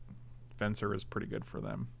Venser is pretty good for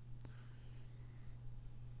them.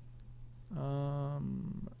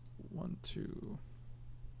 1, 2.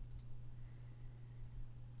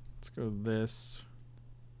 Let's go this.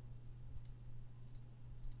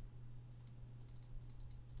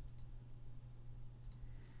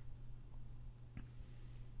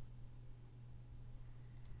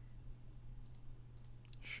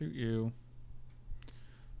 Shoot you.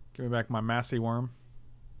 Give me back my Massy Worm.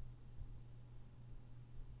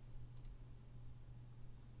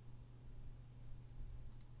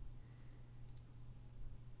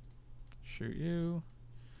 Shoot you.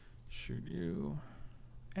 Shoot you.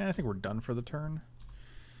 And I think we're done for the turn.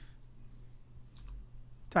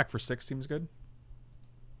 Attack for 6 seems good.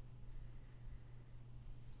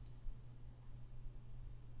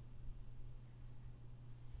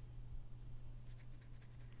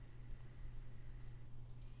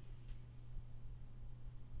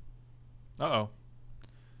 Uh-oh.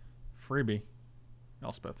 Freebie.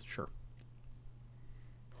 Elspeth, sure.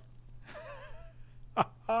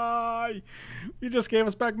 You just gave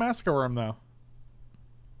us back Massacre Worm, though.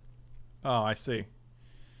 Oh, I see.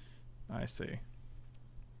 I see.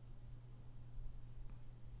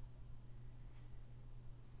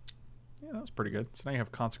 Yeah, that was pretty good. So now you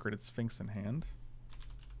have Consecrated Sphinx in hand.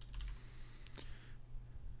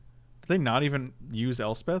 Did they not even use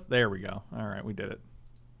Elspeth? There we go. All right, we did it.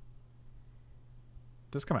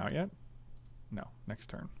 Does this come out yet? No, next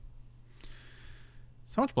turn.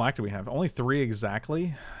 So how much black do we have? Only 3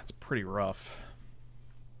 exactly? That's pretty rough.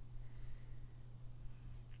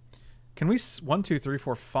 Can we 1, 2, 3,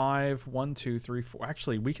 4, 5? 1, 2, 3, 4.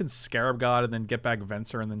 Actually, we can Scarab God and then get back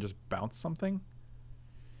Venser and then just bounce something.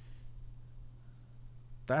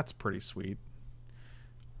 That's pretty sweet.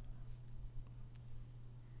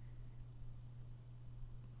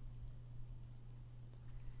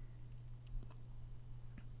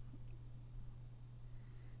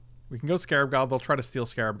 We can go Scarab God. They'll try to steal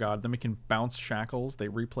Scarab God. Then we can bounce Shackles. They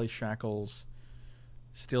replay Shackles.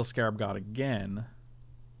 Steal Scarab God again.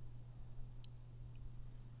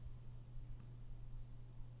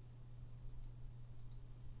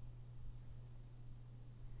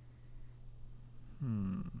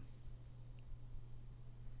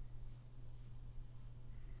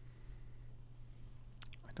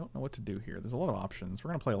 I don't know what to do here. There's a lot of options.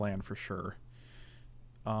 We're going to play land for sure.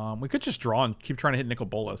 We could just draw and keep trying to hit Nicol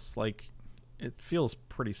Bolas. Like, it feels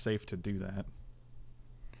pretty safe to do that.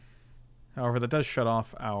 However, that does shut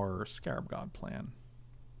off our Scarab God plan.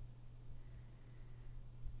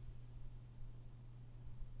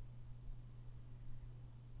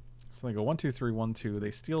 So they go 1, 2, 3, 1, 2.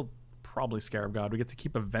 They steal probably Scarab God. We get to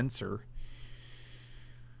keep a Venser.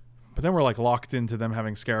 But then we're like locked into them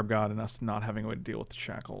having Scarab God and us not having a way to deal with the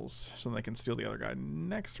Shackles. So they can steal the other guy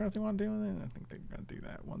next turn if they want to do it. I think they're going to do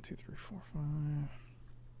that. 1, 2, 3, 4, 5.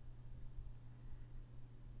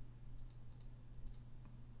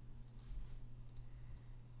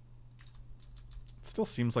 It still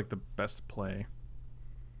seems like the best play.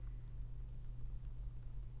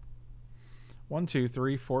 1, 2,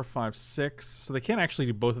 3, 4, 5, 6. So they can't actually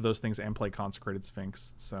do both of those things and play Consecrated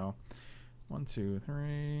Sphinx. So 1, 2,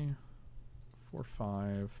 3, 4,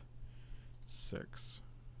 5, 6.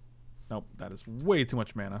 Nope, that is way too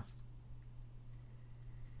much mana.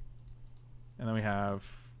 And then we have...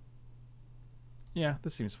 Yeah,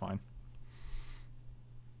 this seems fine.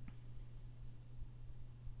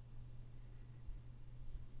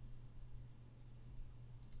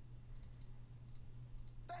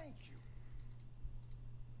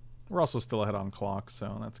 We're also still ahead on clock,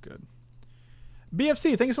 so that's good.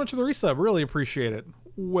 BFC, thank you so much for the resub. Really appreciate it.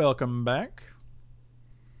 Welcome back.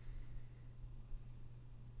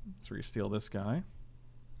 Let's re-steal this guy.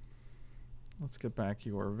 Let's get back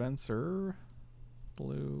your Venser.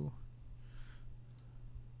 Blue.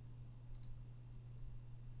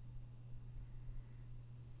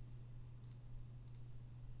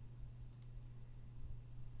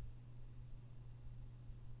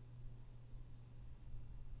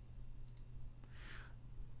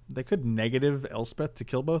 They could negative Elspeth to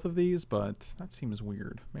kill both of these, but that seems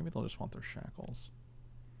weird. Maybe they'll just want their shackles.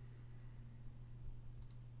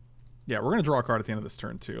 Yeah, we're going to draw a card at the end of this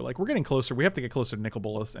turn, too. Like, we're getting closer. We have to get closer to Nicol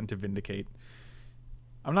Bolas and to Vindicate.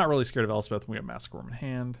 I'm not really scared of Elspeth when we have Massacre Worm in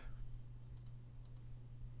hand.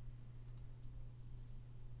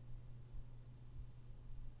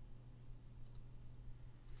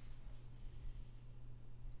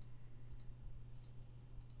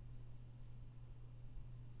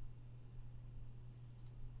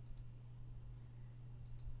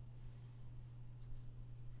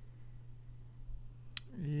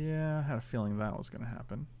 Yeah, I had a feeling that was going to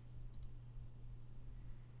happen.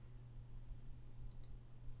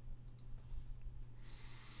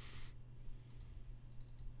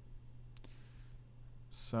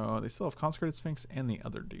 So they still have Consecrated Sphinx and the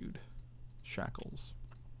other dude, Shackles.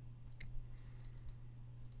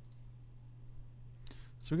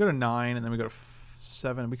 So we go to 9 and then we go to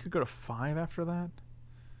 7. We could go to 5 after that.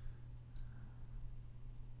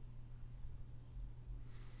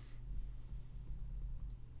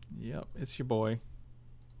 Yep, it's your boy.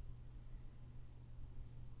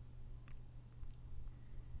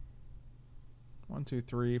 One, 2,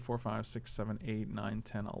 3, 4, 5, 6, 7, 8, 9,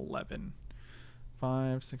 10, 11.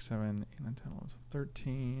 5, 6, 7, 8, 9, 10, 11,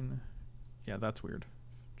 13. Yeah, that's weird.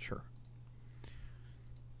 Sure.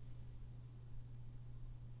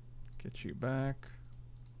 Get you back.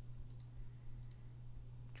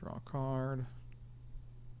 Draw a card.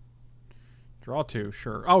 Draw 2,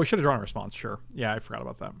 sure. Oh, we should have drawn a response, sure. Yeah, I forgot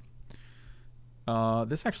about that.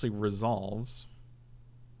 This actually resolves.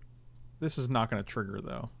 This is not going to trigger,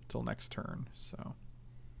 though, until next turn, so...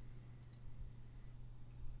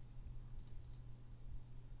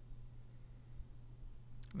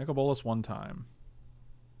 Nicol Bolas one time.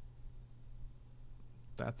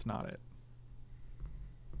 That's not it.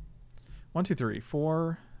 1, 2, 3,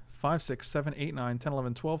 4, 5, 6, 7, 8, 9, 10,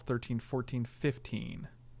 11, 12, 13, 14, 15.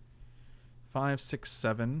 5, 6,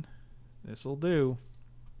 7. This'll do.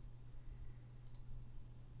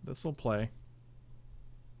 This'll play.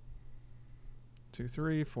 2,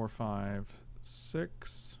 3, 4, 5,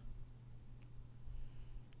 6.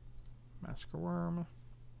 Massacre Worm.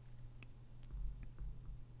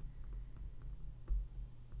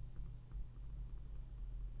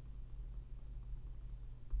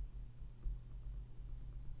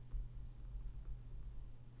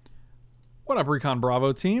 What up, Recon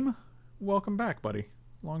Bravo team? Welcome back, buddy.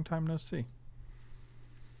 Long time no see.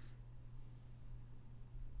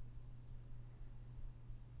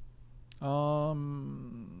 Yeah,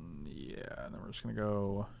 and then we're just gonna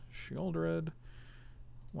go Shieldred.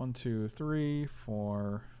 1, 2, 3,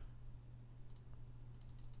 4.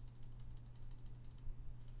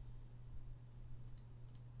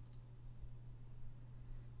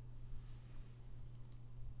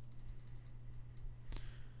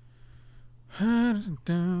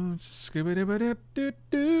 Scooby-Doo,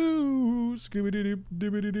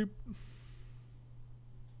 Scooby-Doo,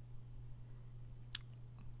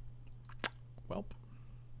 Welp,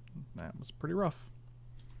 that was pretty rough.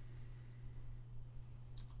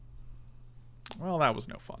 Well, that was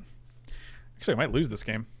no fun. Actually, I might lose this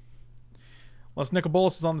game. Unless Nicol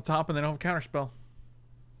Bolas is on the top and they don't have Counterspell.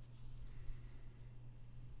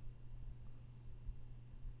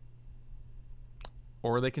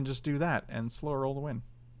 Or they can just do that and slow roll to win.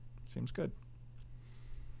 Seems good.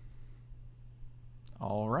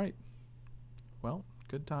 All right. Well,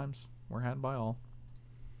 good times. We're had by all.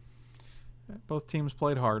 Both teams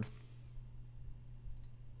played hard.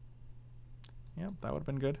 Yep, that would have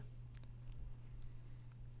been good.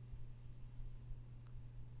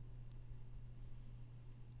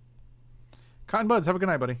 Cotton Buds, have a good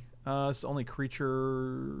night, buddy. It's only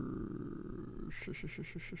creature...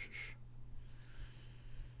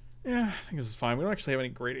 Yeah, I think this is fine. We don't actually have any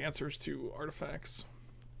great answers to artifacts.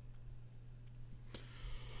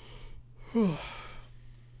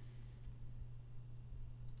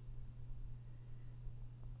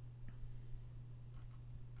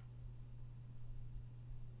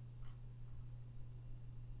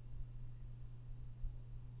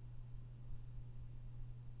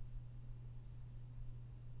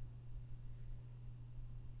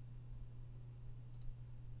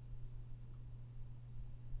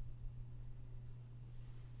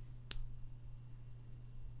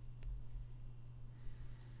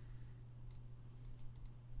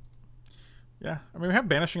 Yeah, I mean, we have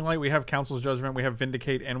Banishing Light, we have Council's Judgment, we have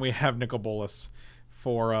Vindicate, and we have Nicol Bolas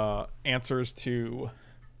for answers to,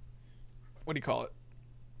 what do you call it?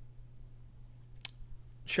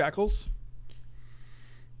 Shackles.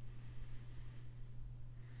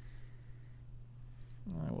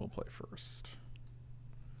 I will play first.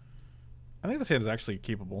 I think this hand is actually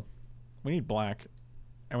keepable. We need black,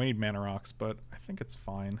 and we need mana rocks, but I think it's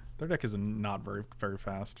fine. Their deck is not very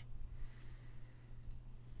fast.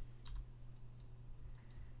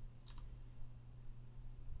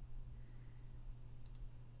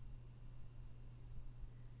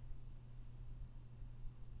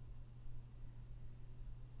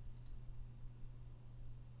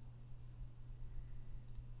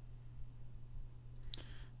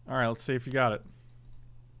 All right, let's see if you got it.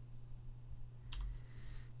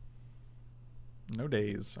 No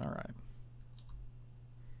days. All right.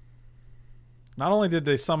 Not only did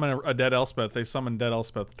they summon a dead Elspeth, they summoned dead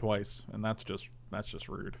Elspeth twice, and that's just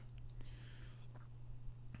rude.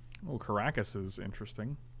 Oh, Caracas is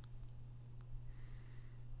interesting.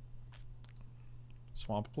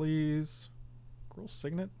 Swamp, please. Girl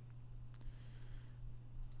Signet.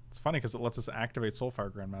 It's funny because it lets us activate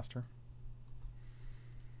Soulfire Grandmaster.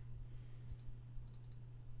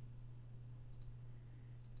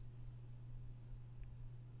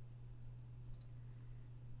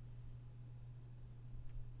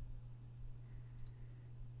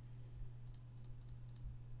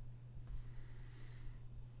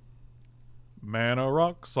 Mana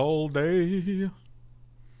rocks all day.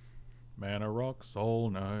 Mana rocks all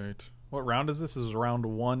night. What round is this? This is round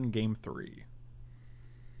 1, game 3.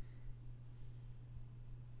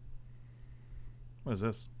 What is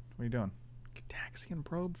this? What are you doing? Cataxian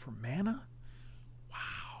Probe for mana?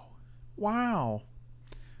 Wow. Wow.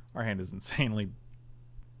 Our hand is insanely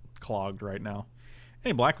clogged right now.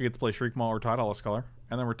 Any black, we get to play Shriek Maw or Tidal Color.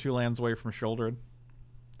 And then we're 2 lands away from Shouldered.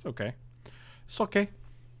 It's okay. It's okay.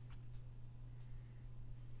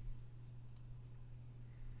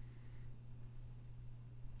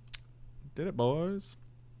 Did it, boys.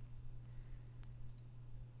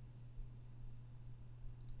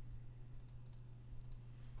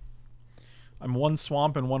 I'm 1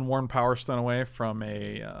 Swamp and 1 Worn Power Stone away from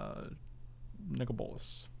a Nicol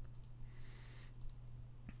Bolas.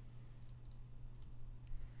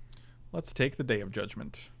 Let's take the Day of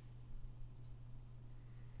Judgment.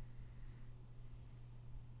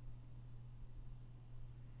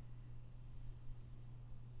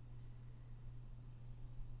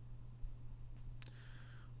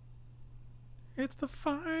 It's the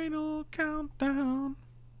final countdown.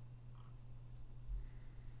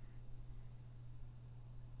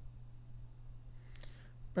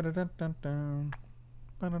 Ba-da-dun-dun-dun.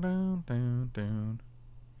 Ba-da-dun-dun-dun.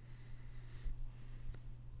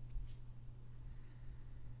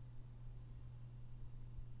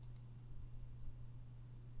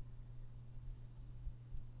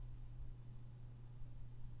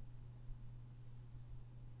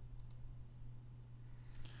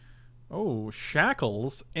 Oh,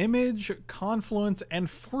 Shackles, Image, Confluence, and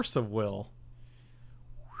Force of Will.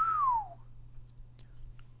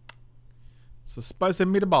 So spicy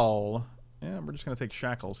meatball. Yeah, we're just going to take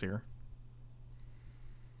Shackles here.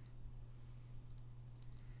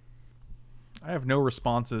 I have no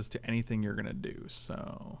responses to anything you're going to do,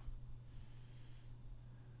 so...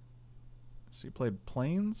 So you played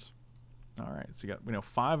Plains? Alright, so you got, we know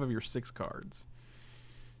 5 of your 6 cards.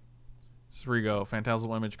 So here we go.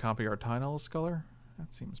 Phantasmal Image, copy our Tidal Color.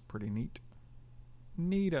 That seems pretty neat.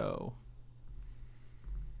 Neato.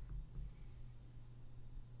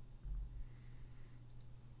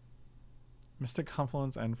 Mystic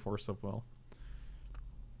Confluence and Force of Will.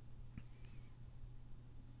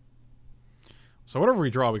 So whatever we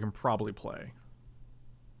draw, we can probably play.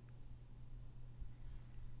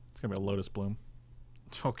 It's going to be a Lotus Bloom.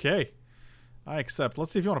 Okay. I accept.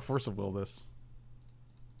 Let's see if you want to Force of Will this.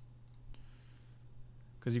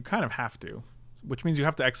 Because you kind of have to. Which means you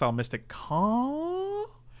have to exile Mystic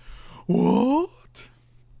What?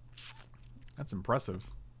 That's impressive.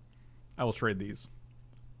 I will trade these.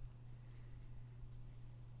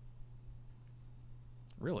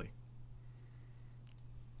 Really?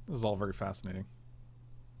 This is all very fascinating.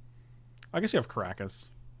 I guess you have Caracas.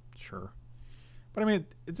 Sure. But I mean,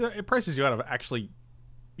 it prices you out of actually...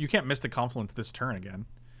 You can't Mystic Confluence this turn again.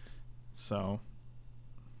 So...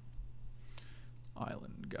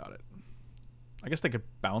 Island, got it. I guess they could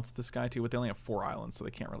bounce this guy too, but they only have 4 islands, so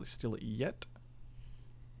they can't really steal it yet.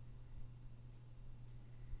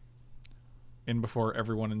 In before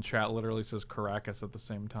everyone in chat literally says Caracas at the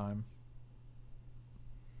same time.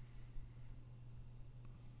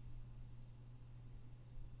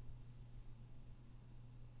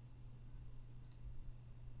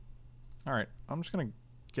 Alright, I'm just going to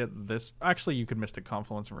get this. Actually, you could Mystic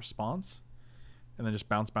Confluence in response. And then just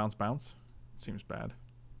bounce, bounce, bounce. Seems bad.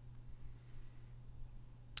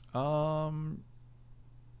 1,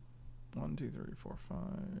 2, 3, 4, 5.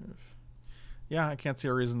 Yeah, I can't see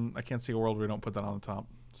a reason. I can't see a world where we don't put that on the top.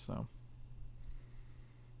 So.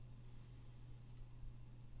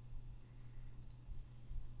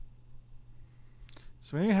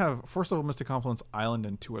 So we have Force Level Mystic Confluence Island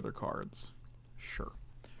and 2 other cards. Sure.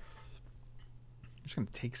 I'm just going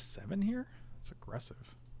to take 7 here? That's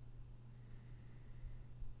aggressive.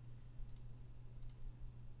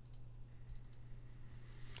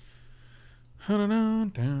 Oh,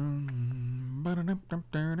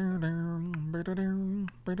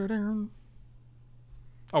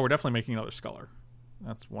 we're definitely making another Sculler.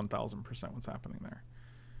 That's 1000% what's happening there.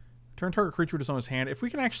 Turn target creature to someone's hand. If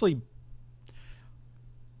we can actually...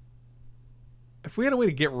 If we had a way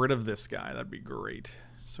to get rid of this guy, that'd be great.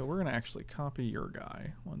 So we're going to actually copy your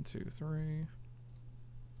guy. 1, 2, 3. I'm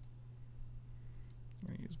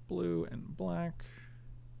going to use blue and black.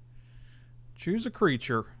 Choose a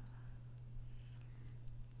creature.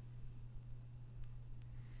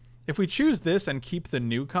 If we choose this and keep the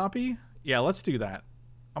new copy, yeah, let's do that.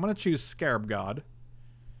 I'm going to choose Scarab God.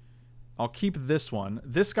 I'll keep this one.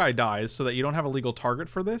 This guy dies so that you don't have a legal target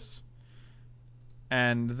for this.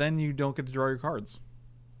 And then you don't get to draw your cards.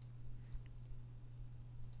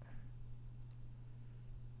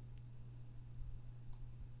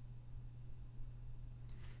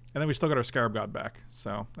 And then we still got our Scarab God back.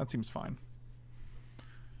 So that seems fine.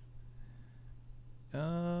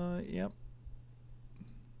 Yep.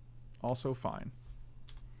 Also fine.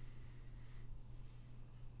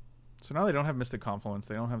 So now they don't have Mystic Confluence.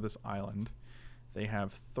 They don't have this island. They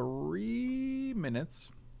have 3 minutes.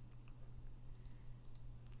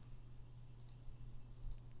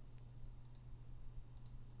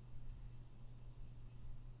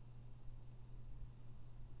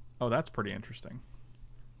 Oh, that's pretty interesting.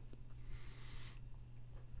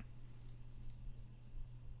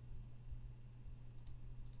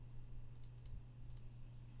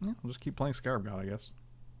 Yeah, we'll just keep playing Scarab God, I guess.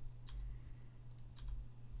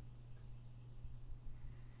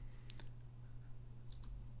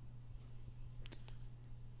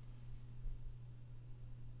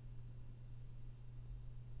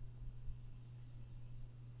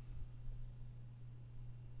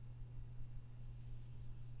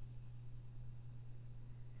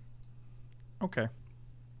 Okay.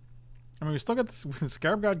 I mean, we still got this. The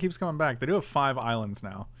Scarab God keeps coming back. They do have 5 islands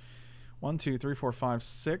now. 1, 2, 3, 4, 5,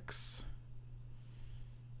 6.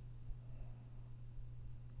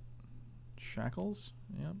 Shackles?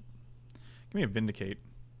 Yep. Give me a Vindicate.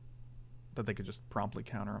 That they could just promptly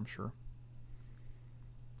counter, I'm sure.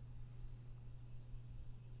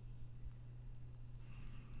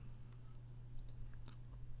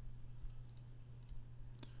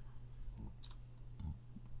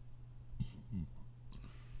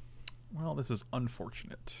 Well, this is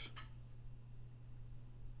unfortunate.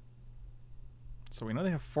 So we know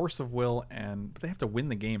they have Force of Will, but they have to win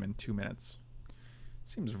the game in 2 minutes.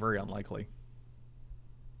 Seems very unlikely.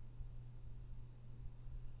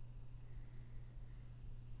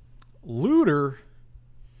 Looter?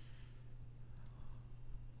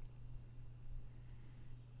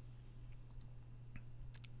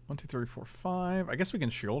 One, two, three, four, 5. I guess we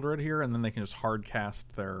can shield right here, and then they can just hard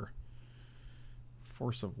cast their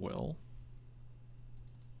Force of Will.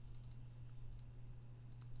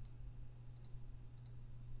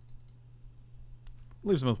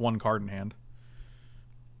 Leaves them with 1 card in hand.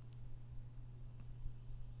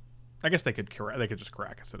 I guess they could just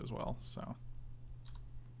crack it as well, so.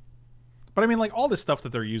 But I mean, like, all this stuff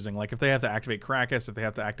that they're using, like if they have to activate Krakus, if they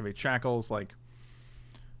have to activate Shackles, like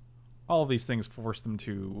all of these things force them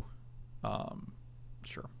to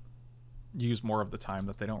sure, use more of the time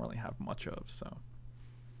that they don't really have much of, so.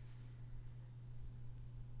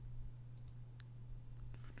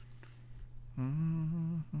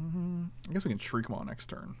 I guess we can Shriekmaw next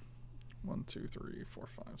turn. 1, 2, 3, 4,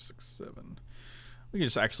 5, 6, 7. We can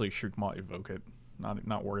just actually Shriekmaw evoke it.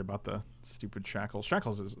 Not worry about the stupid Shackles.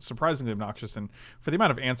 Shackles is surprisingly obnoxious, and for the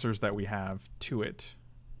amount of answers that we have to it,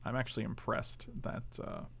 I'm actually impressed that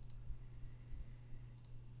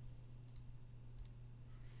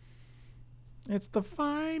it's the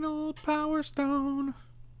final Power Stone.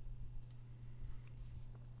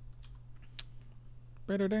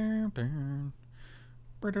 Wow,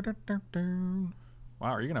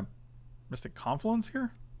 are you gonna Mystic Confluence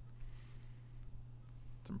here?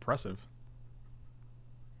 It's impressive.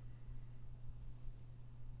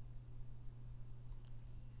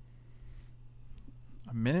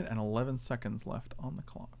 A minute and 11 seconds left on the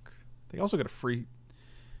clock. They also get a free...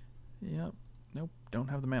 Yep. Nope. Don't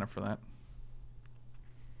have the mana for that.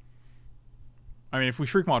 I mean, if we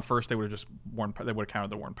Shriek Mod first, they would have just they would have countered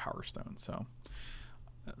the Worn Power Stone. So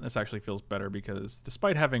this actually feels better because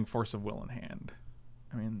despite having Force of Will in hand,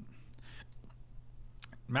 I mean,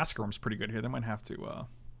 Massacre Worm's pretty good here. They might have to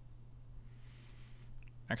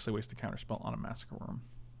actually waste a counter spell on a Massacre Worm.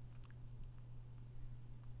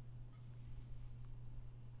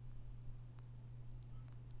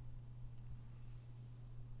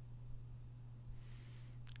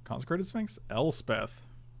 Consecrated Sphinx? Elspeth.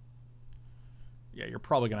 Yeah, you're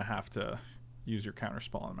probably going to have to use your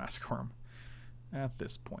counterspell on Massacre Worm at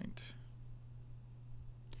this point.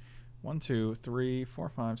 1, 2, 3, 4,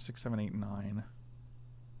 5, 6, 7, 8, 9.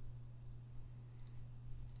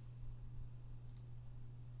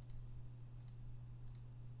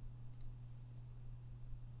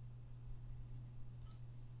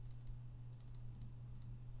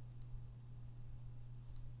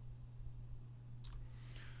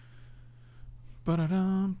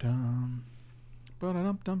 Ba-da-dum-dum.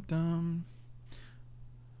 Ba-da-dum-dum-dum.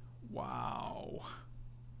 Wow.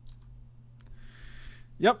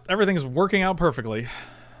 Yep, everything's working out perfectly.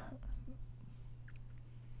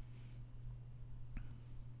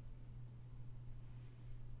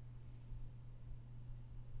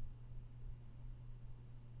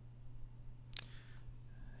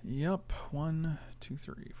 Yep, 1, 2,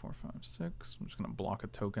 3, 4, 5, 6. I'm just going to block a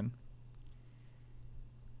token.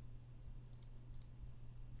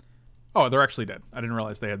 Oh, they're actually dead. I didn't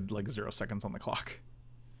realize they had like 0 seconds on the clock.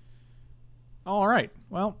 All right.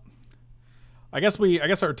 Well, I guess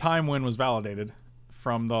our time win was validated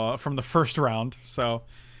from the first round. So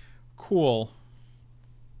cool.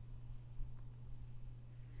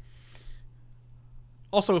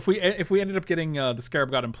 Also, if we ended up getting the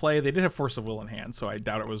Scarab God in play, they did have Force of Will in hand, so I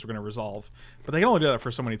doubt it was going to resolve. But they can only do that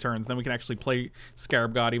for so many turns. Then we can actually play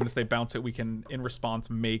Scarab God. Even if they bounce it, we can, in response,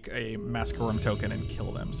 make a Massacre Worm token and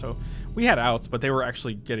kill them. So we had outs, but they were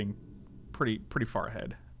actually getting pretty far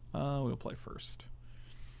ahead. We'll play first.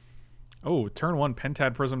 Oh, turn 1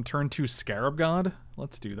 Pentad Prism, turn 2 Scarab God.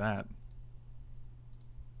 Let's do that.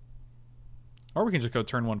 Or we can just go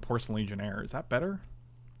turn 1 Porcelain Legionnaire. Is that better?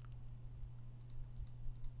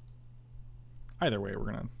 Either way,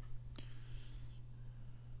 I'm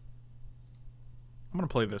gonna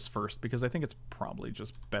play this first because I think it's probably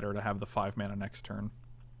just better to have the 5 mana next turn.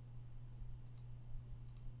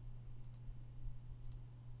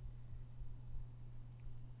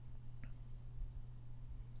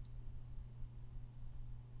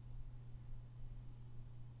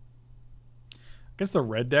 Against the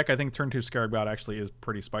red deck, I think turn 2 Scarab God actually is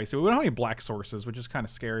pretty spicy. We don't have any black sources, which is kind of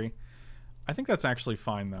scary. I think that's actually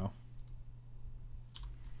fine though.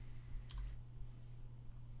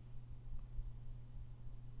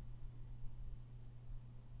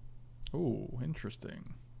 Oh,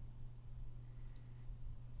 interesting.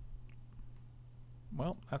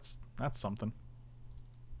 Well, that's something.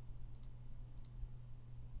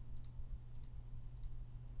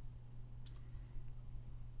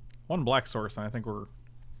 One black source, and I think we're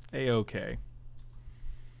A-okay.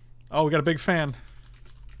 Oh, we got a big fan.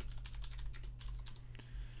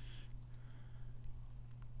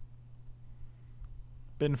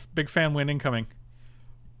 Big fan win incoming.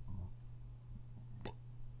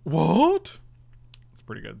 What? That's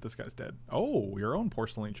pretty good. This guy's dead. Oh, your own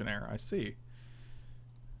Porcelain Legionnaire. I see.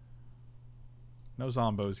 No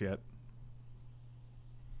zombos yet.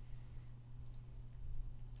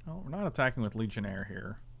 Oh, we're not attacking with Legionnaire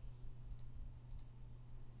here.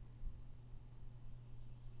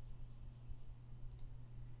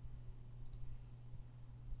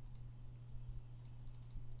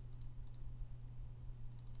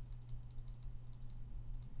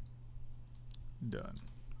 Done.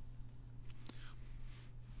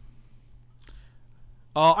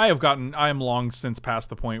 I am long since past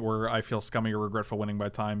the point where I feel scummy or regretful winning by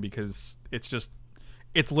time because it's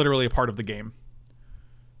literally a part of the game.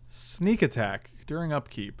 Sneak attack during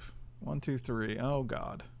upkeep. 1, 2, 3. Oh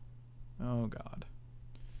god. Oh god.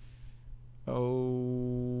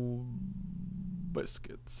 Oh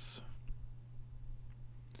biscuits.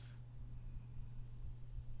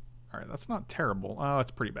 Alright, that's not terrible. Oh,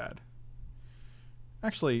 it's pretty bad.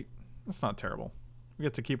 Actually, that's not terrible. We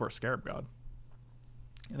get to keep our Scarab God.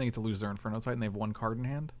 I think it's to lose their Inferno Titan. They have 1 card in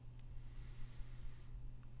hand.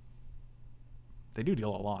 They do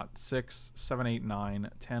deal a lot. 6, 7, 8, 9,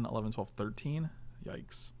 10, 11, 12, 13.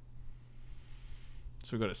 Yikes.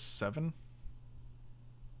 So we go to 7.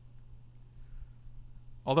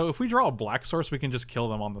 Although if we draw a black source, we can just kill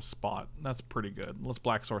them on the spot. That's pretty good. Let's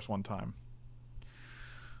black source 1 time.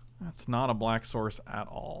 That's not a black source at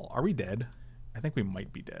all. Are we dead? I think we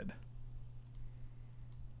might be dead.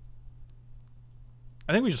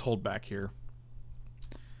 I think we just hold back here.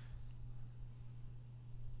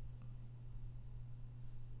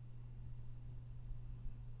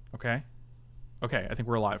 Okay. Okay, I think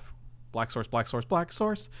we're alive. Black source, black source, black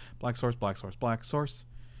source. Black source, black source, black source.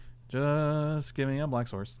 Just give me a black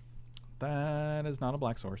source. That is not a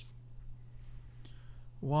black source.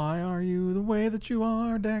 Why are you the way that you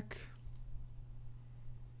are, deck?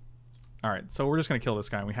 Alright, so we're just going to kill this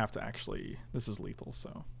guy. And we have to actually... This is lethal,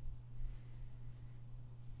 so...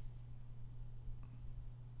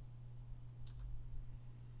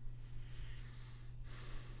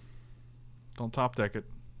 Don't top deck it.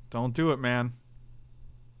 Don't do it, man.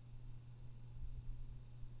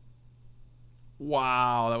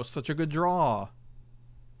 Wow, that was such a good draw.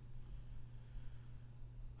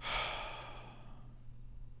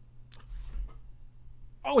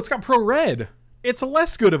 Oh, it's got pro red. It's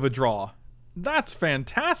less good of a draw. That's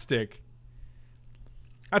fantastic.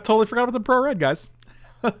 I totally forgot about the pro red, guys.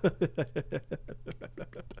 It's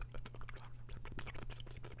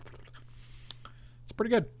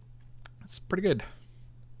pretty good. It's pretty good.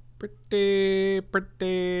 Pretty.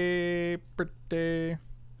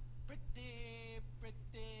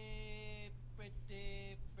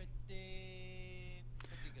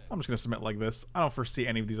 I'm just going to submit like this. I don't foresee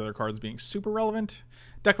any of these other cards being super relevant.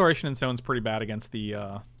 Declaration in Stone's pretty bad against the,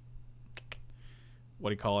 what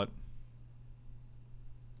do you call it?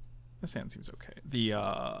 This hand seems okay.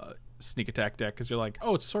 The sneak attack deck, because you're like,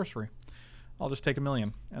 oh, it's sorcery. I'll just take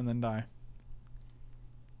 1,000,000 and then die.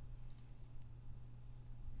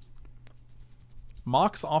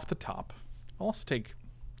 Mox off the top. I'll also take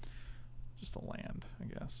just a land, I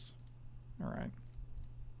guess. All right.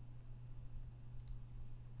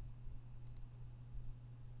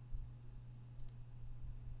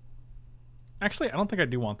 Actually, I don't think I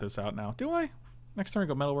do want this out now. Do I? Next turn I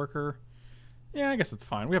go Metalworker. Yeah, I guess it's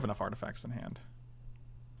fine. We have enough artifacts in hand.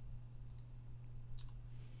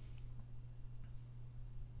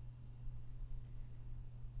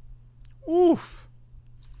 Oof.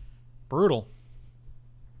 Brutal.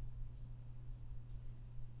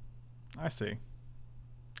 I see.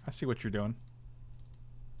 I see what you're doing.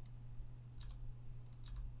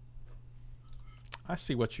 I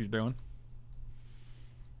see what you're doing.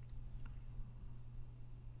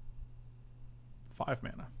 5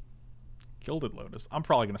 mana. Gilded Lotus. I'm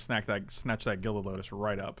probably going to snatch that Gilded Lotus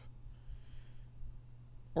right up.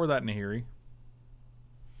 Or that Nahiri.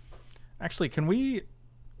 Actually, can we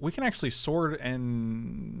can actually sword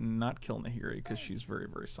and not kill Nahiri because she's very,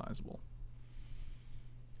 very sizable.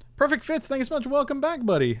 Perfect Fits, thank you so much. Welcome back,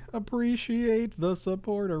 buddy. Appreciate the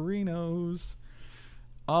support, Arenos.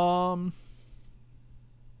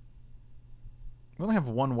 We only have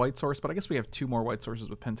 1 white source, but I guess we have 2 more white sources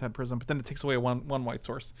with Pentad Prism, but then it takes away one white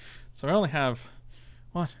source. So I only have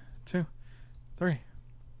 1, 2, 3.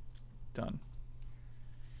 Done.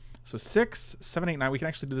 So 6, 7, 8, 9. We can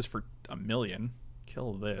actually do this for 1,000,000.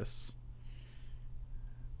 Kill this.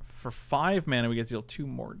 For 5 mana, we get to deal 2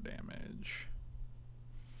 more damage.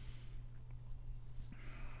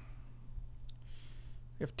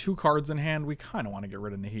 We have 2 cards in hand. We kind of want to get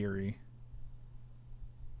rid of Nahiri.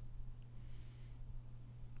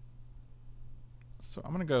 So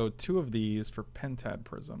I'm going to go 2 of these for Pentad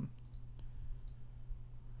Prism.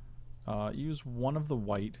 Use 1 of the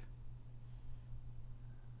white.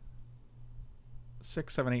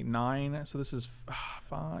 6, 7, 8, 9. So this is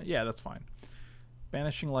 5. Yeah, that's fine.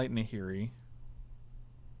 Banishing Light Nahiri.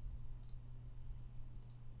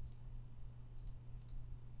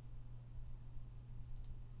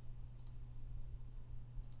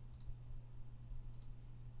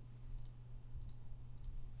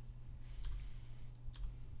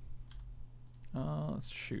 Let's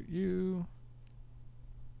shoot you.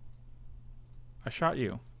 I shot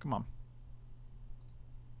you. Come on.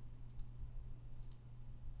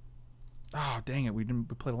 Oh, dang it. We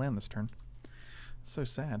played a land this turn. So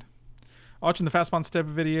sad. Watching the Fastbon Step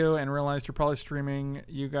video and realized you're probably streaming.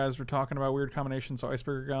 You guys were talking about weird combinations. So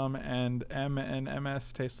iceberg gum and M and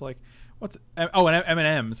MS tastes like... What's... Oh, and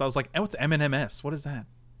M&M's. I was like, what's M&MS? What is that?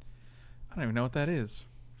 I don't even know what that is.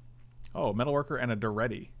 Oh, Metalworker and a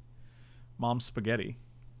Doretti. Mom's spaghetti.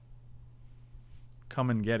 Come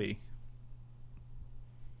and getty.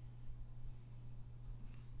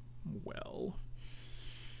 Well.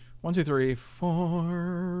 1, 2, 3, 4.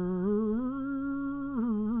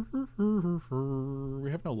 We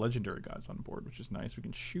have no legendary guys on board, which is nice. We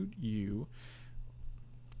can shoot you.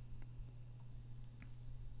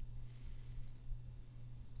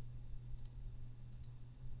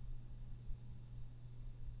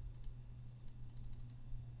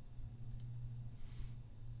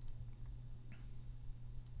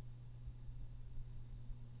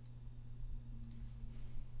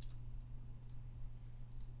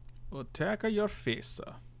 Attack your face.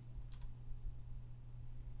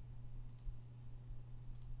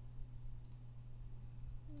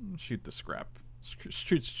 Shoot the scrap.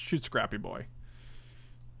 Shoot Scrappy Boy.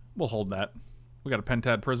 We'll hold that. We got a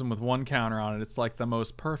Pentad Prism with 1 counter on it. It's like the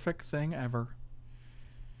most perfect thing ever.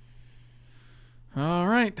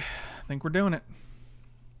 Alright. I think we're doing it.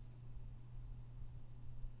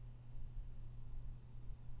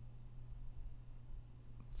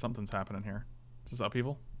 Something's happening here. Is this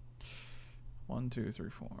upheaval? 1, 2, 3,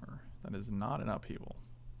 4. That is not an upheaval.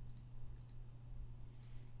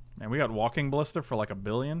 Man, we got Walking Ballista for like $1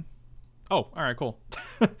 billion. Oh, alright, cool.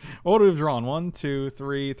 What would we have drawn? 1, 2,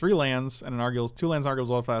 3. 3 lands and an Argils. 2 lands, Argils,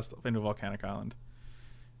 Wildfast into a Volcanic Island.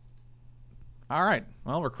 Alright.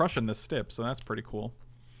 Well, we're crushing this stip, so that's pretty cool.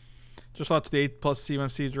 Just watched the 8 plus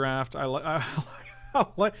CMFC draft. I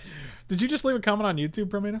like. Did you just leave a comment on YouTube,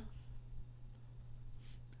 Promina?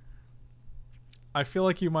 I feel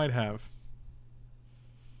like you might have.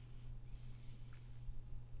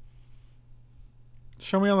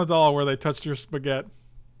 Show me on the doll where they touched your spaghetti.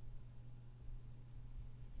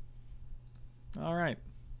 All right.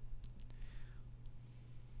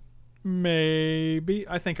 Maybe.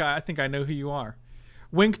 I think I know who you are.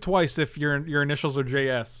 Wink twice if your initials are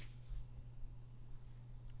JS.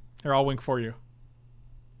 Here, I'll wink for you.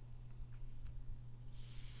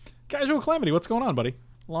 Casual Calamity, what's going on, buddy?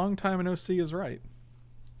 Long time in OC is right.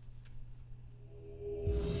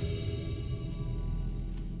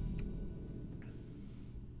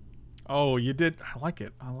 Oh, you did. I like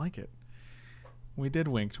it. I like it. We did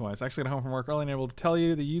wink twice. Actually got home from work early and able to tell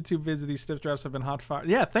you the YouTube vids of these stiff drafts have been hot fire.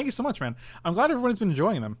 Yeah, thank you so much, man. I'm glad everybody's been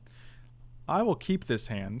enjoying them. I will keep this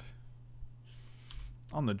hand.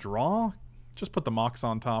 On the draw, just put the Mox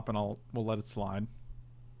on top and we'll let it slide.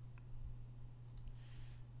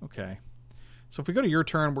 Okay. So if we go to your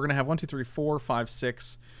turn, we're going to have 1, 2, 3, 4, 5,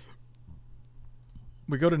 6.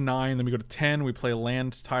 We go to 9, then we go to 10. We play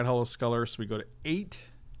land, Tide Hollow Sculler, so we go to 8.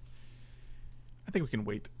 I think we can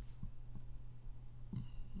wait.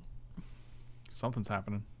 Something's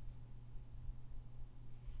happening.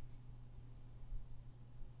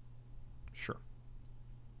 Sure.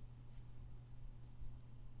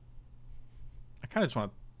 I kind of just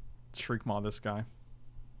want to Shriek Maw this guy.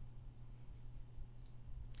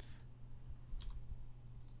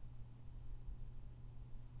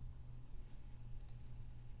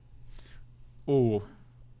 Ooh.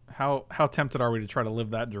 How tempted are we to try to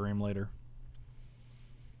live that dream later?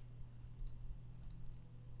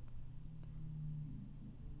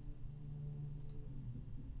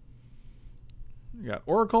 We got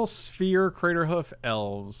Oracle, Sphere, Craterhoof,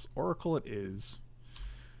 Elves. Oracle it is.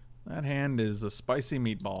 That hand is a spicy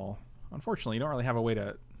meatball. Unfortunately, you don't really have a way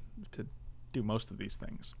to do most of these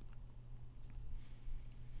things.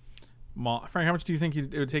 Frank, how much do you think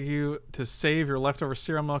it would take you to save your leftover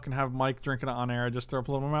cereal milk and have Mike drinking it on air? Just throw up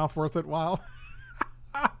a little mouth worth it? Wow.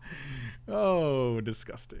 Oh,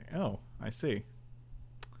 disgusting. Oh, I see.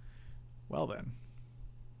 Well then.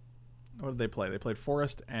 What did they play? They played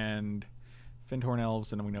Forest and Findhorn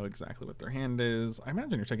Elves, and then we know exactly what their hand is. I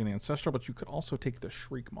imagine you're taking the Ancestral, but you could also take the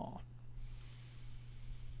Shriek Maw.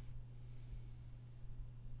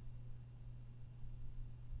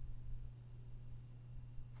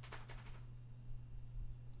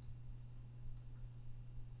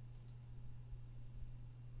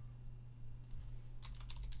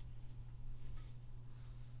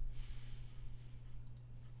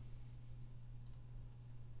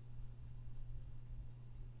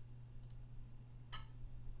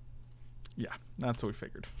 Yeah, that's what we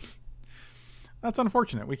figured. That's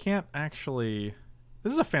unfortunate. We can't actually...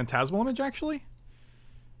 This is a Phantasmal image, actually?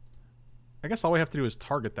 I guess all we have to do is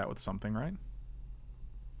target that with something, right?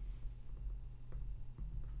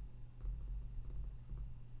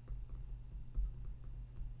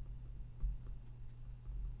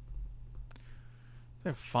 They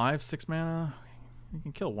have 5, 6 mana. We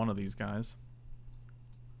can kill one of these guys.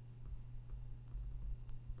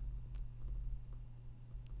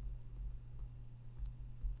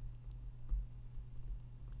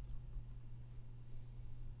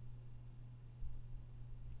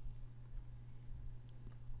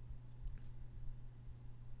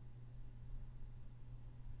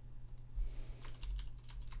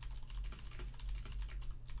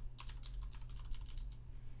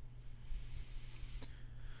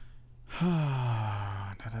 I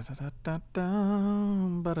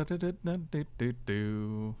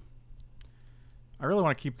really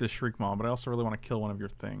want to keep this Shriek Maw, but I also really want to kill one of your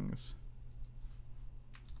things.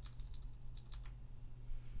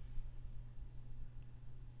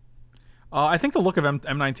 I think the look of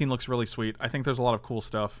M19 looks really sweet. I think there's a lot of cool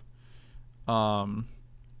stuff.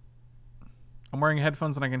 I'm wearing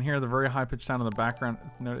headphones and I can hear the very high-pitched sound in the background.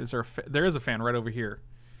 No, is there there is a fan right over here,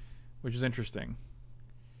 which is interesting.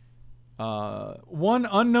 One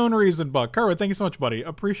unknown reason bug. Carver, thank you so much, buddy.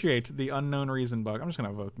 Appreciate the unknown reason bug. I'm just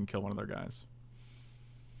gonna evoke and kill one of their guys.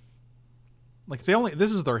 Like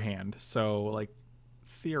this is their hand, so like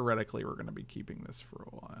theoretically we're gonna be keeping this for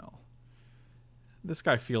a while. This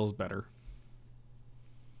guy feels better.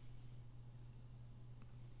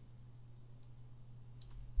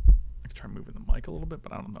 I could try moving the mic a little bit,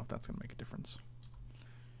 but I don't know if that's gonna make a difference.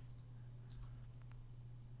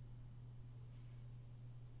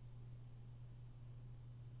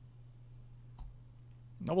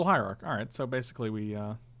 Noble Hierarch. All right, so basically we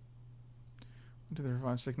 1, 2, 3, 4,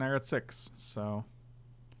 5, 6. Now you're at 6. So,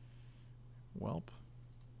 welp.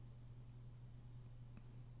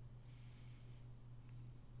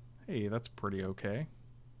 Hey, that's pretty okay.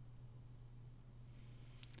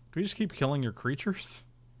 Do we just keep killing your creatures?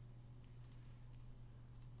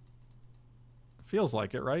 Feels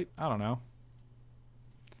like it, right? I don't know.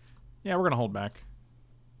 Yeah, we're gonna hold back.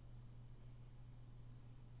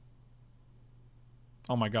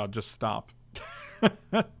 Oh my god, just stop.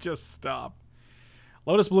 Just stop.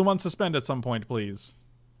 Lotus Bloom unsuspend at some point, please.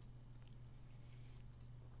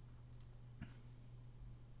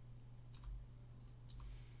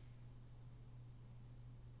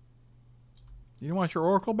 You want your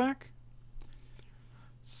Oracle back?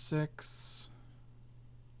 6.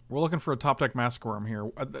 We're looking for a top deck Mask Worm here.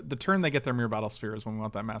 The turn they get their Mirror Battle Sphere is when we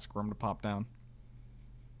want that Mask Worm to pop down.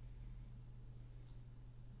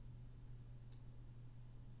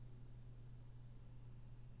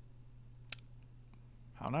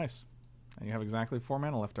 How nice. And you have exactly 4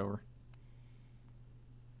 mana left over.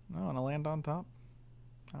 Oh, and a land on top.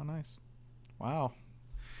 How nice. Wow.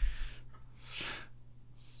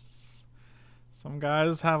 Some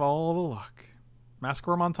guys have all the luck. Mask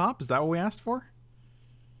Worm on top? Is that what we asked for?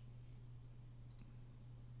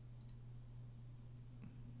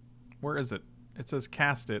 Where is it? It says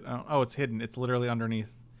cast it. Oh, it's hidden. It's literally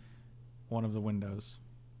underneath one of the windows.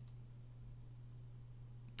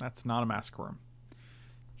 That's not a Mask Worm.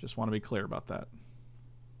 Just want to be clear about that.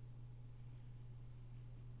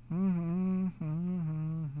 1,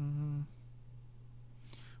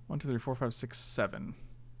 2, 3, 4, 5, 6, 7.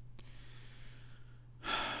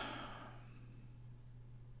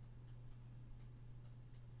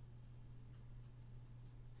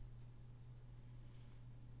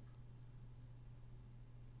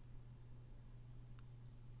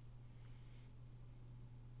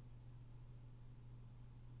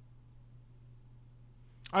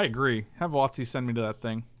 I agree. Have WotC send me to that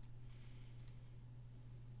thing.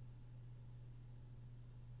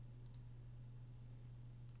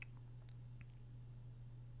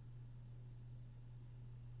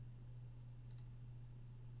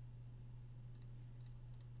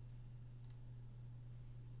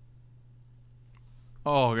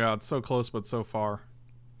 Oh god, so close but so far.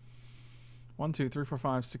 1, 2, 3, 4,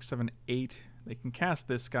 5, 6, 7, 8. They can cast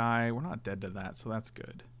this guy. We're not dead to that, so that's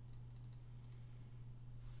good.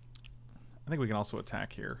 I think we can also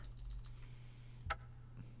attack here.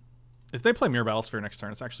 If they play Mirror Battle Sphere next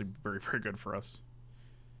turn, it's actually very, very good for us.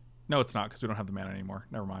 No, it's not, because we don't have the mana anymore.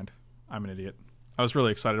 Never mind. I'm an idiot. I was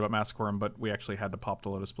really excited about Mask Worm, but we actually had to pop the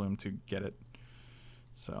Lotus Bloom to get it.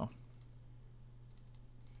 So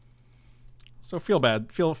feel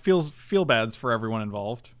bad. Feel bads for everyone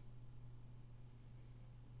involved.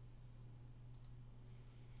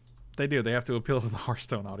 They do. They have to appeal to the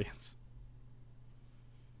Hearthstone audience.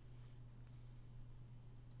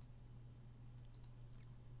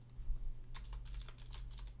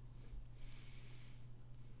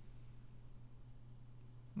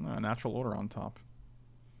 Natural Order on top.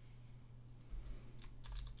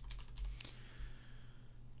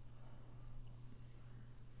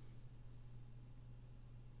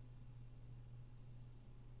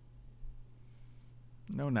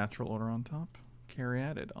 No Natural Order on top.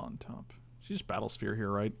 Caryatid on top. It's just Battle Sphere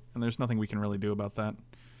here, right? And there's nothing we can really do about that.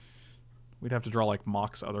 We'd have to draw like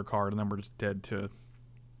Mox's other card, and then we're just dead to...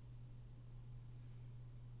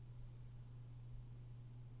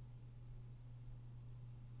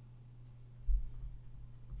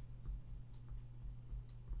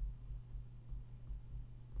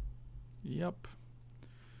 Yep.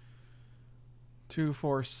 2,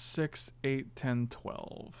 4, 6, 8, 10,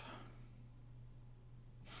 12.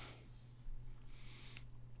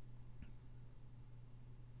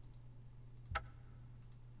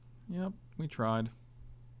 Yep, we tried.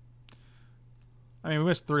 I mean, we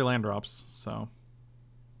missed 3 land drops, so...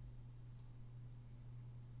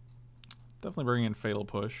 Definitely bringing in Fatal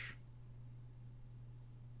Push.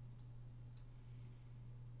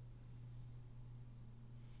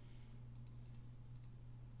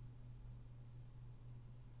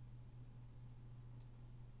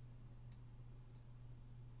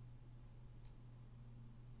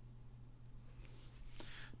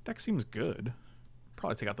 Deck seems good.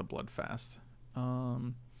 Probably take out the blood fast.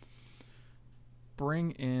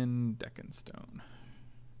 Bring in Deckenstone.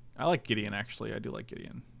 I like Gideon, actually. I do like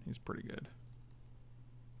Gideon. He's pretty good.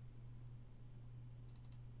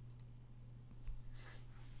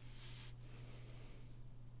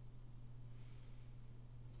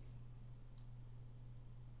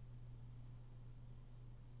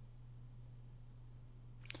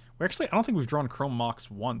 We actually, I don't think we've drawn Chrome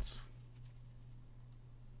Mox once.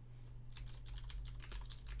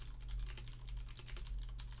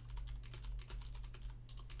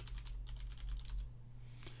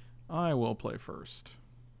 I will play first.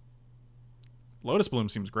 Lotus Bloom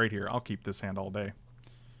seems great here. I'll keep this hand all day.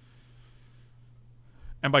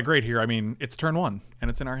 And by great here, I mean it's turn 1, and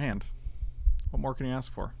it's in our hand. What more can you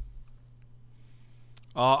ask for?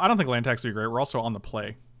 I don't think land tax would be great. We're also on the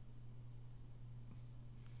play.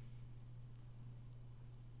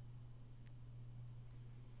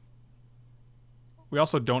 We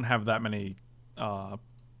also don't have that many...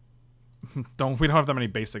 we don't have that many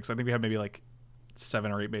basics. I think we have maybe like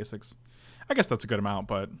 7 or 8 basics. I guess that's a good amount,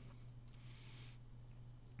 but...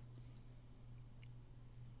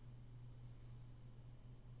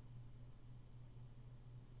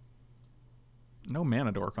 No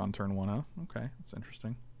mana dork on turn 1, huh? Okay, that's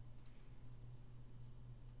interesting.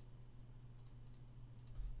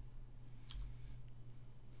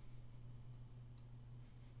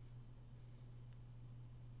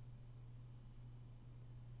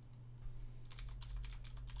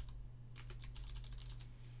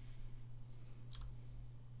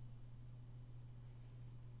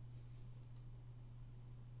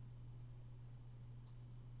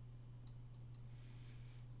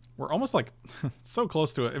 We're almost like so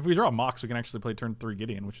close to it. If we draw a Mox, we can actually play turn 3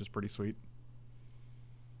 Gideon, which is pretty sweet.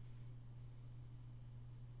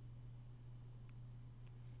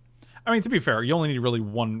 I mean, to be fair, you only need really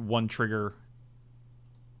one trigger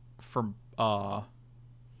for what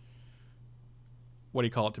do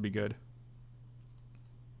you call it to be good?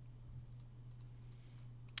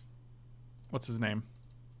 What's his name?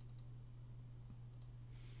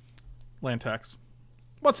 Land tax.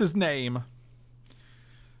 What's his name?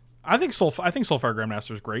 I think Soulfire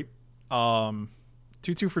Grandmaster is great. 2/2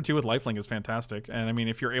 for 2 with Lifelink is fantastic. And I mean,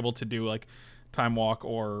 if you're able to do like Time Walk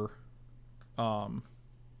or the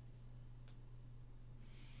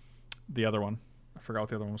other one, I forgot what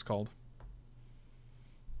the other one was called.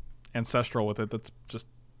 Ancestral with it, that's just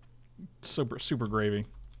super gravy.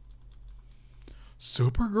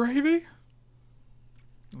 Super gravy?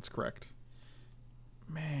 That's correct.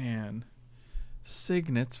 Man,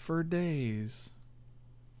 signets for days.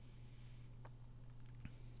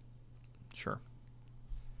 Sure.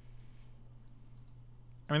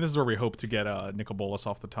 I mean, this is where we hope to get Nicol Bolas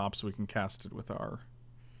off the top so we can cast it with our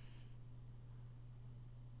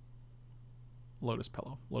Lotus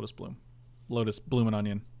Pillow. Lotus Bloom. Lotus Bloom and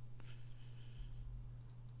Onion.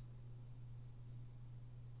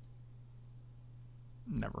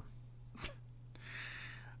 Never.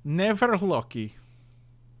 Never lucky.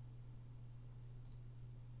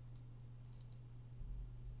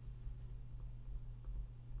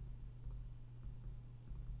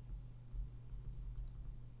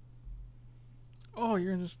 Oh,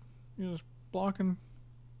 you're just blocking.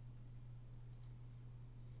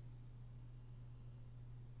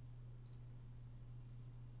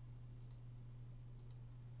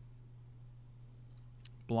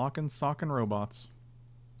 Blocking, socking robots.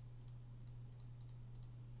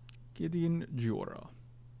 Gideon Jura.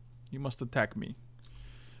 You must attack me.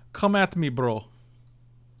 Come at me, bro.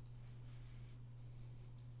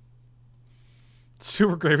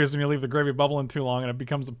 Super gravy is when you leave the gravy bubbling too long and it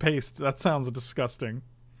becomes a paste. That sounds disgusting.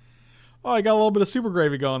 Oh, I got a little bit of super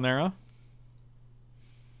gravy going there, huh?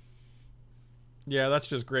 Yeah, that's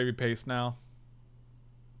just gravy paste now.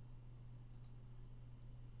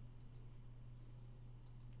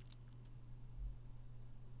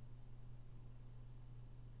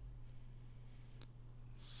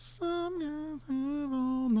 Some guys have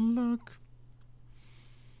all the luck.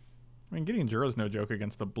 I mean, Gideon Jura's no joke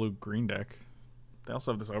against the blue-green deck. They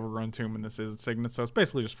also have this Overgrown Tomb and this is Signet, so it's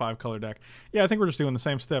basically just 5-color deck. Yeah, I think we're just doing the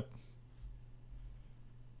same step.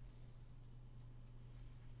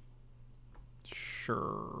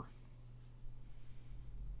 Sure.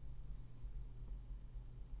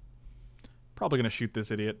 Probably gonna shoot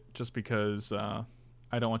this idiot just because I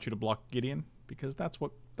don't want you to block Gideon, because that's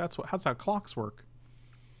how clocks work.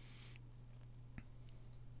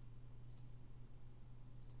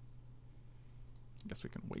 I guess we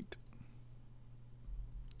can wait.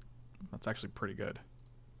 That's actually pretty good.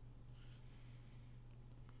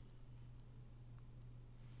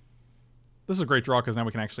 This is a great draw because now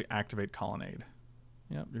we can actually activate Colonnade.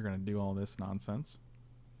 Yep, you're going to do all this nonsense.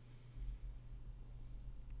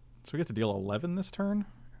 So we get to deal 11 this turn?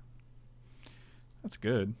 That's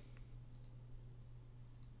good.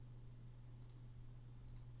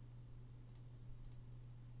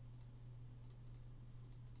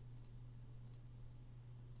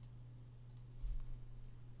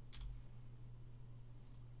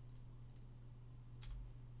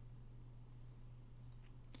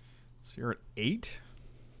 So you're at 8.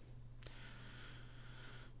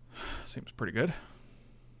 Seems pretty good.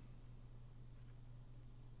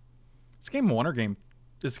 Is game 1 or game...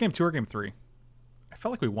 Is game 2 or game 3? I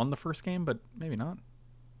felt like we won the first game, but maybe not.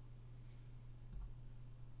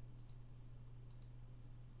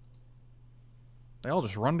 They all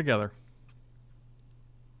just run together.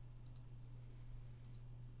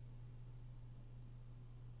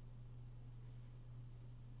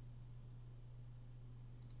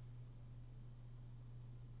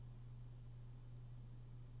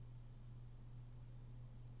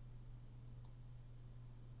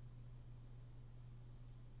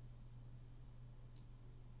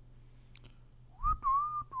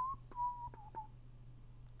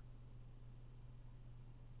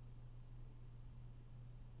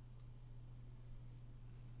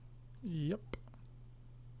 Yep.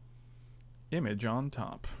 Image on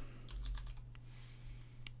top.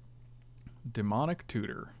 Demonic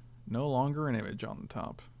Tutor. No longer an image on the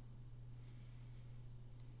top.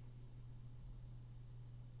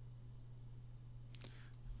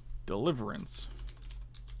 Deliverance.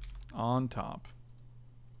 On top.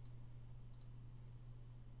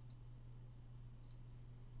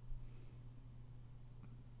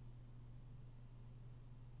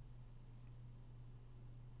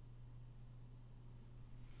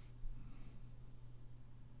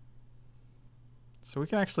 So we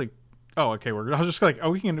can actually... Oh, okay. I was just like,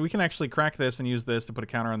 oh, we can actually crack this and use this to put a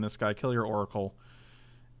counter on this guy, kill your Oracle.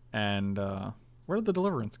 And where did the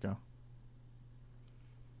Deliverance go?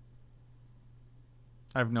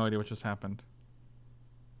 I have no idea what just happened.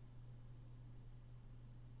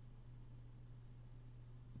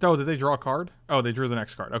 Oh, did they draw a card? Oh, they drew the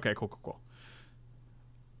next card. Okay, cool, cool, cool.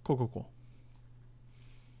 Cool, cool, cool.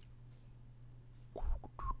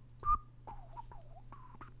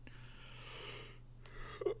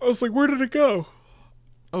 I was like, where did it go?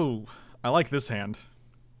 Oh, I like this hand.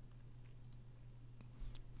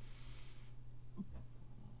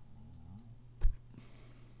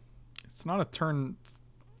 It's not a turn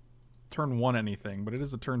 1 anything, but it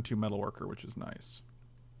is a turn 2 Metalworker, which is nice.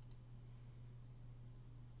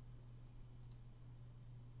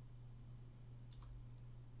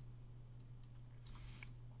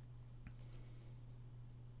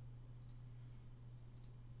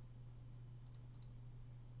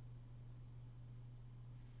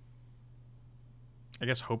 I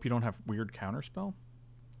guess hope you don't have weird counterspell.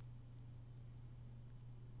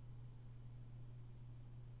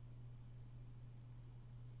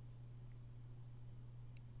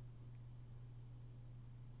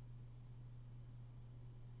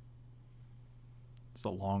 It's a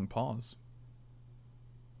long pause.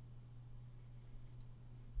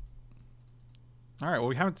 All right, well,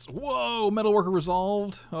 we haven't... Whoa, Metalworker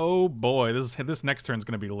resolved. Oh, boy. This next turn's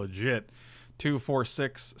going to be legit. 2, 4,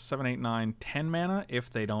 6, 7, 8, 9, 10 mana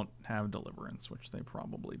if they don't have Deliverance, which they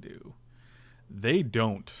probably do. They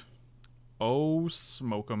don't. Oh,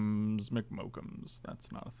 smokums, McMokums.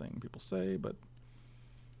 That's not a thing people say, but...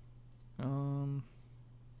 I'm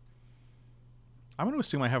going to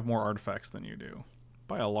assume I have more artifacts than you do.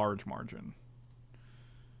 By a large margin.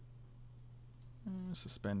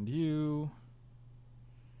 Suspend you.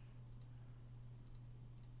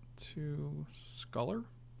 To Sculler.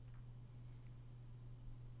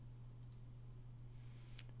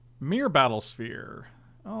 Mere Battlesphere.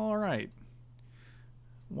 All right.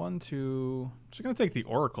 1, 2. Just going to take the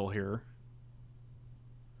Oracle here.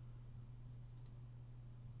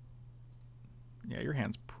 Yeah, your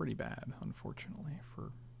hand's pretty bad, unfortunately,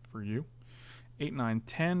 for you. 8, 9,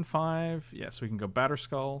 10, 5. Yes, we can go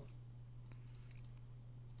Batterskull.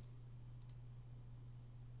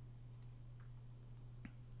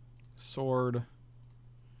 Sword.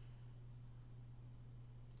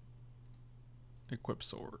 Equip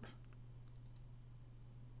sword.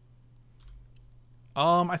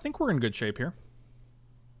 I think we're in good shape here.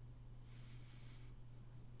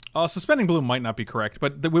 Suspending Bloom might not be correct,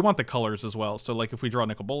 but we want the colors as well. So, like, if we draw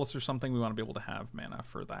Nicol Bolas or something, we want to be able to have mana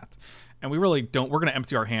for that. And we really don't... We're going to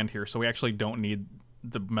empty our hand here, so we actually don't need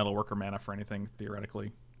the Metalworker mana for anything,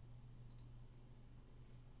 theoretically.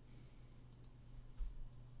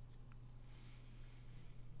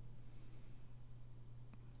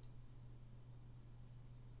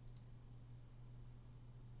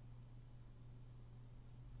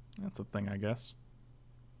 That's a thing, I guess.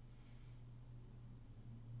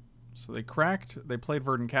 So they cracked, they played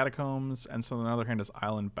Verdant Catacombs, and so on the other hand is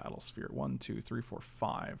Island Battlesphere. 1, 2, 3, 4,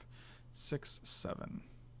 5, 6, 7.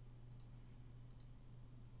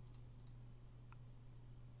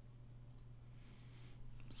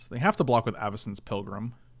 So they have to block with Avacyn's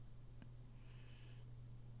Pilgrim.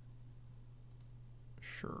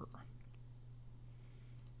 Sure.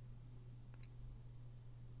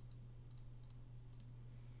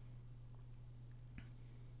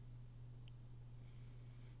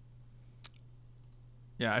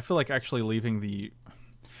 Yeah, I feel like actually leaving the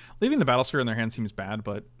Battlesphere in their hand seems bad,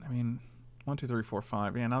 but I mean, 1, 2, 3, 4,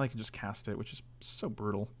 5. Yeah, now they can just cast it, which is so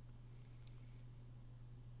brutal.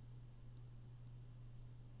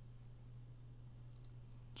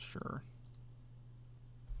 Sure.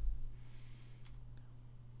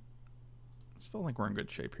 Still think we're in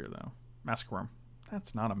good shape here, though. Massacre Worm.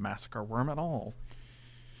 That's not a Massacre Worm at all.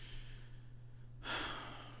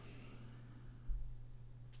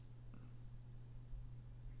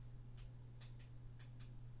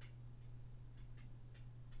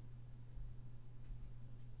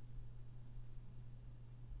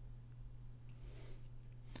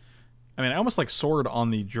 I mean, I almost like Sword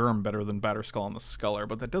on the Germ better than Batterskull on the Sculler,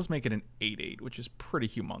 but that does make it an 8/8, which is pretty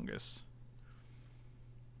humongous.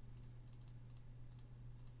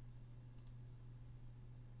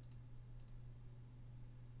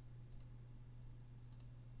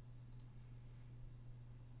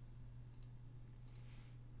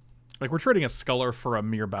 Like, we're trading a Sculler for a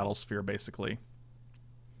mere Battlesphere, basically.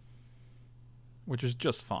 Which is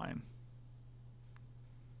just fine.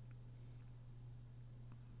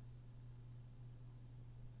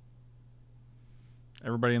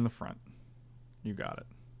 Everybody in the front. You got it.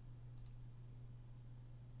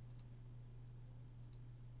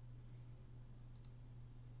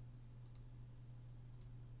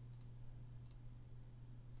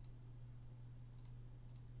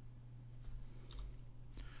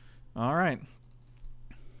 All right.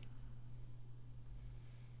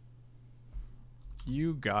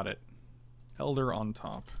 You got it. Elder on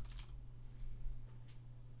top.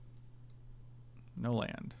 No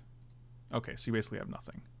land. Okay, so you basically have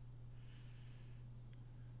nothing.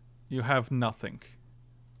 You have nothing.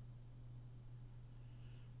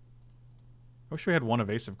 I wish we had one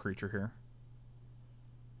evasive creature here.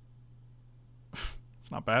 It's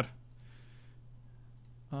not bad.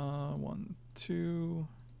 1, 2,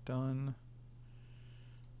 done.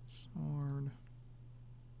 Sword.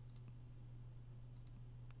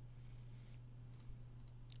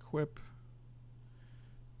 Equip.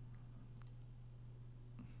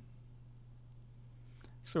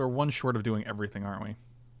 So we're one short of doing everything, aren't we?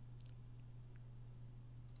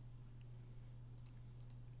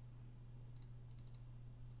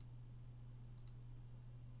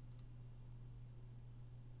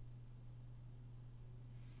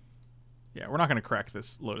 Yeah, we're not going to crack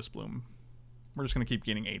this Lotus Bloom. We're just going to keep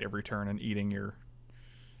gaining 8 every turn and eating your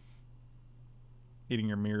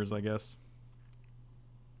mirrors, I guess.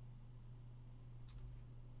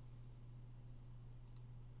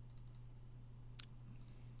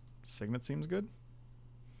 Signet seems good.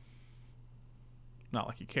 Not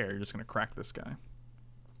like you care, you're just going to crack this guy.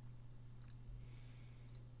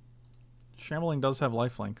 Shambling does have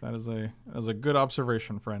lifelink. That is a good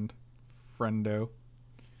observation, friendo.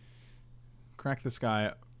 Crack this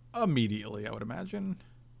guy immediately, I would imagine.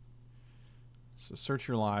 So search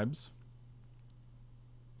your lives.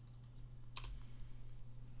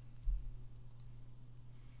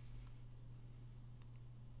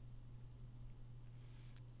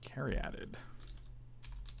 Caryatid.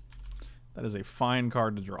 That is a fine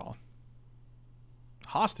card to draw.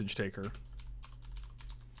 Hostage Taker.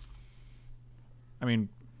 I mean,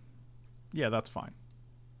 yeah, that's fine.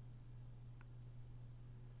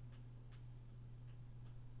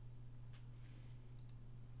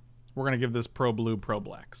 We're going to give this pro blue, pro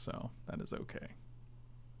black, so that is okay.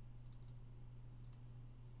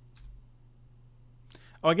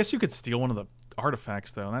 Oh, I guess you could steal one of the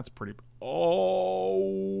artifacts, though. That's pretty...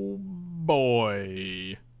 Oh,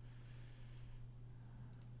 boy.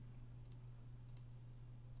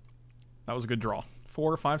 That was a good draw.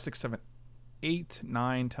 4, 5, 6, 7, 8,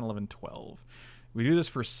 9, 10, 11, 12. We do this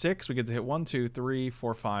for 6. We get to hit 1, 2, 3,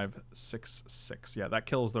 4, 5, 6, 6. Yeah, that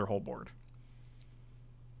kills their whole board.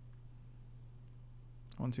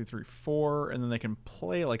 1, 2, 3, 4. And then they can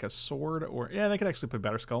play like a sword or... Yeah, they could actually play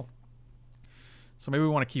Batterskull. So maybe we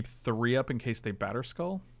want to keep 3 up in case they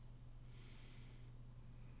Batterskull.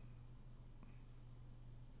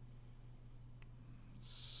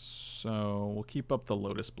 So we'll keep up the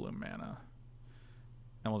Lotus Bloom mana.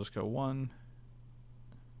 And we'll just go 1,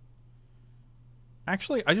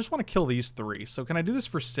 Actually, I just want to kill these 3. So can I do this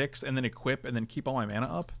for 6 and then equip and then keep all my mana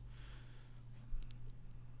up?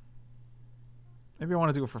 Maybe I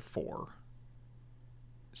want to do it for 4.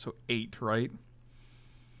 So 8, right?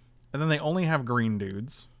 And then they only have green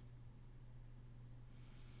dudes.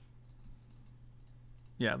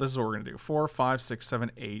 Yeah, this is what we're going to do. 4, 5, 6,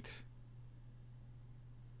 7, 8.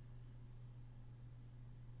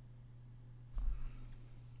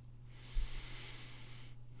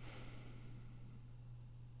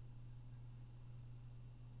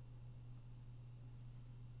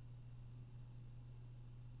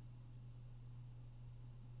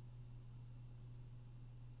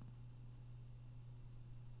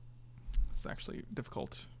 It's actually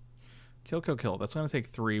difficult. Kill, kill, kill. That's going to take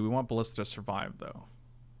 3. We want Ballista to survive, though.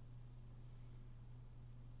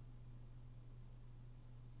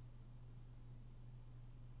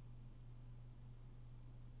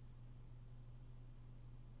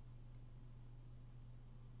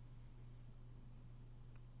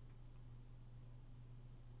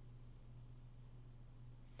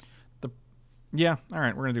 Yeah, all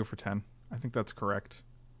right, we're going to do it for 10. I think that's correct.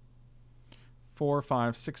 4,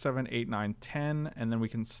 5, 6, 7, 8, 9, 10, and then we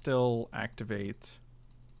can still activate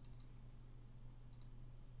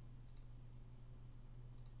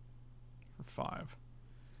for 5.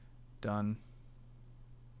 Done.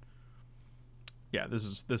 Yeah,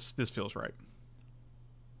 this feels right.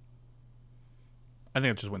 I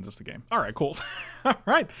think it just wins us the game. All right, cool. All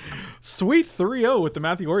right. Sweet 3-0 with the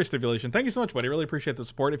Matthew Ori stipulation. Thank you so much, buddy. Really appreciate the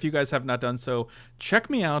support. If you guys have not done so, check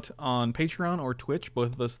me out on Patreon or Twitch.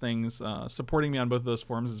 Both of those things, supporting me on both of those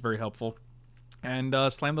forums is very helpful. And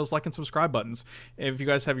slam those like and subscribe buttons. If you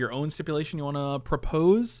guys have your own stipulation you want to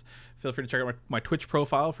propose, feel free to check out my Twitch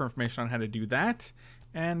profile for information on how to do that.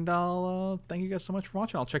 And I'll thank you guys so much for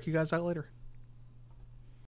watching. I'll check you guys out later.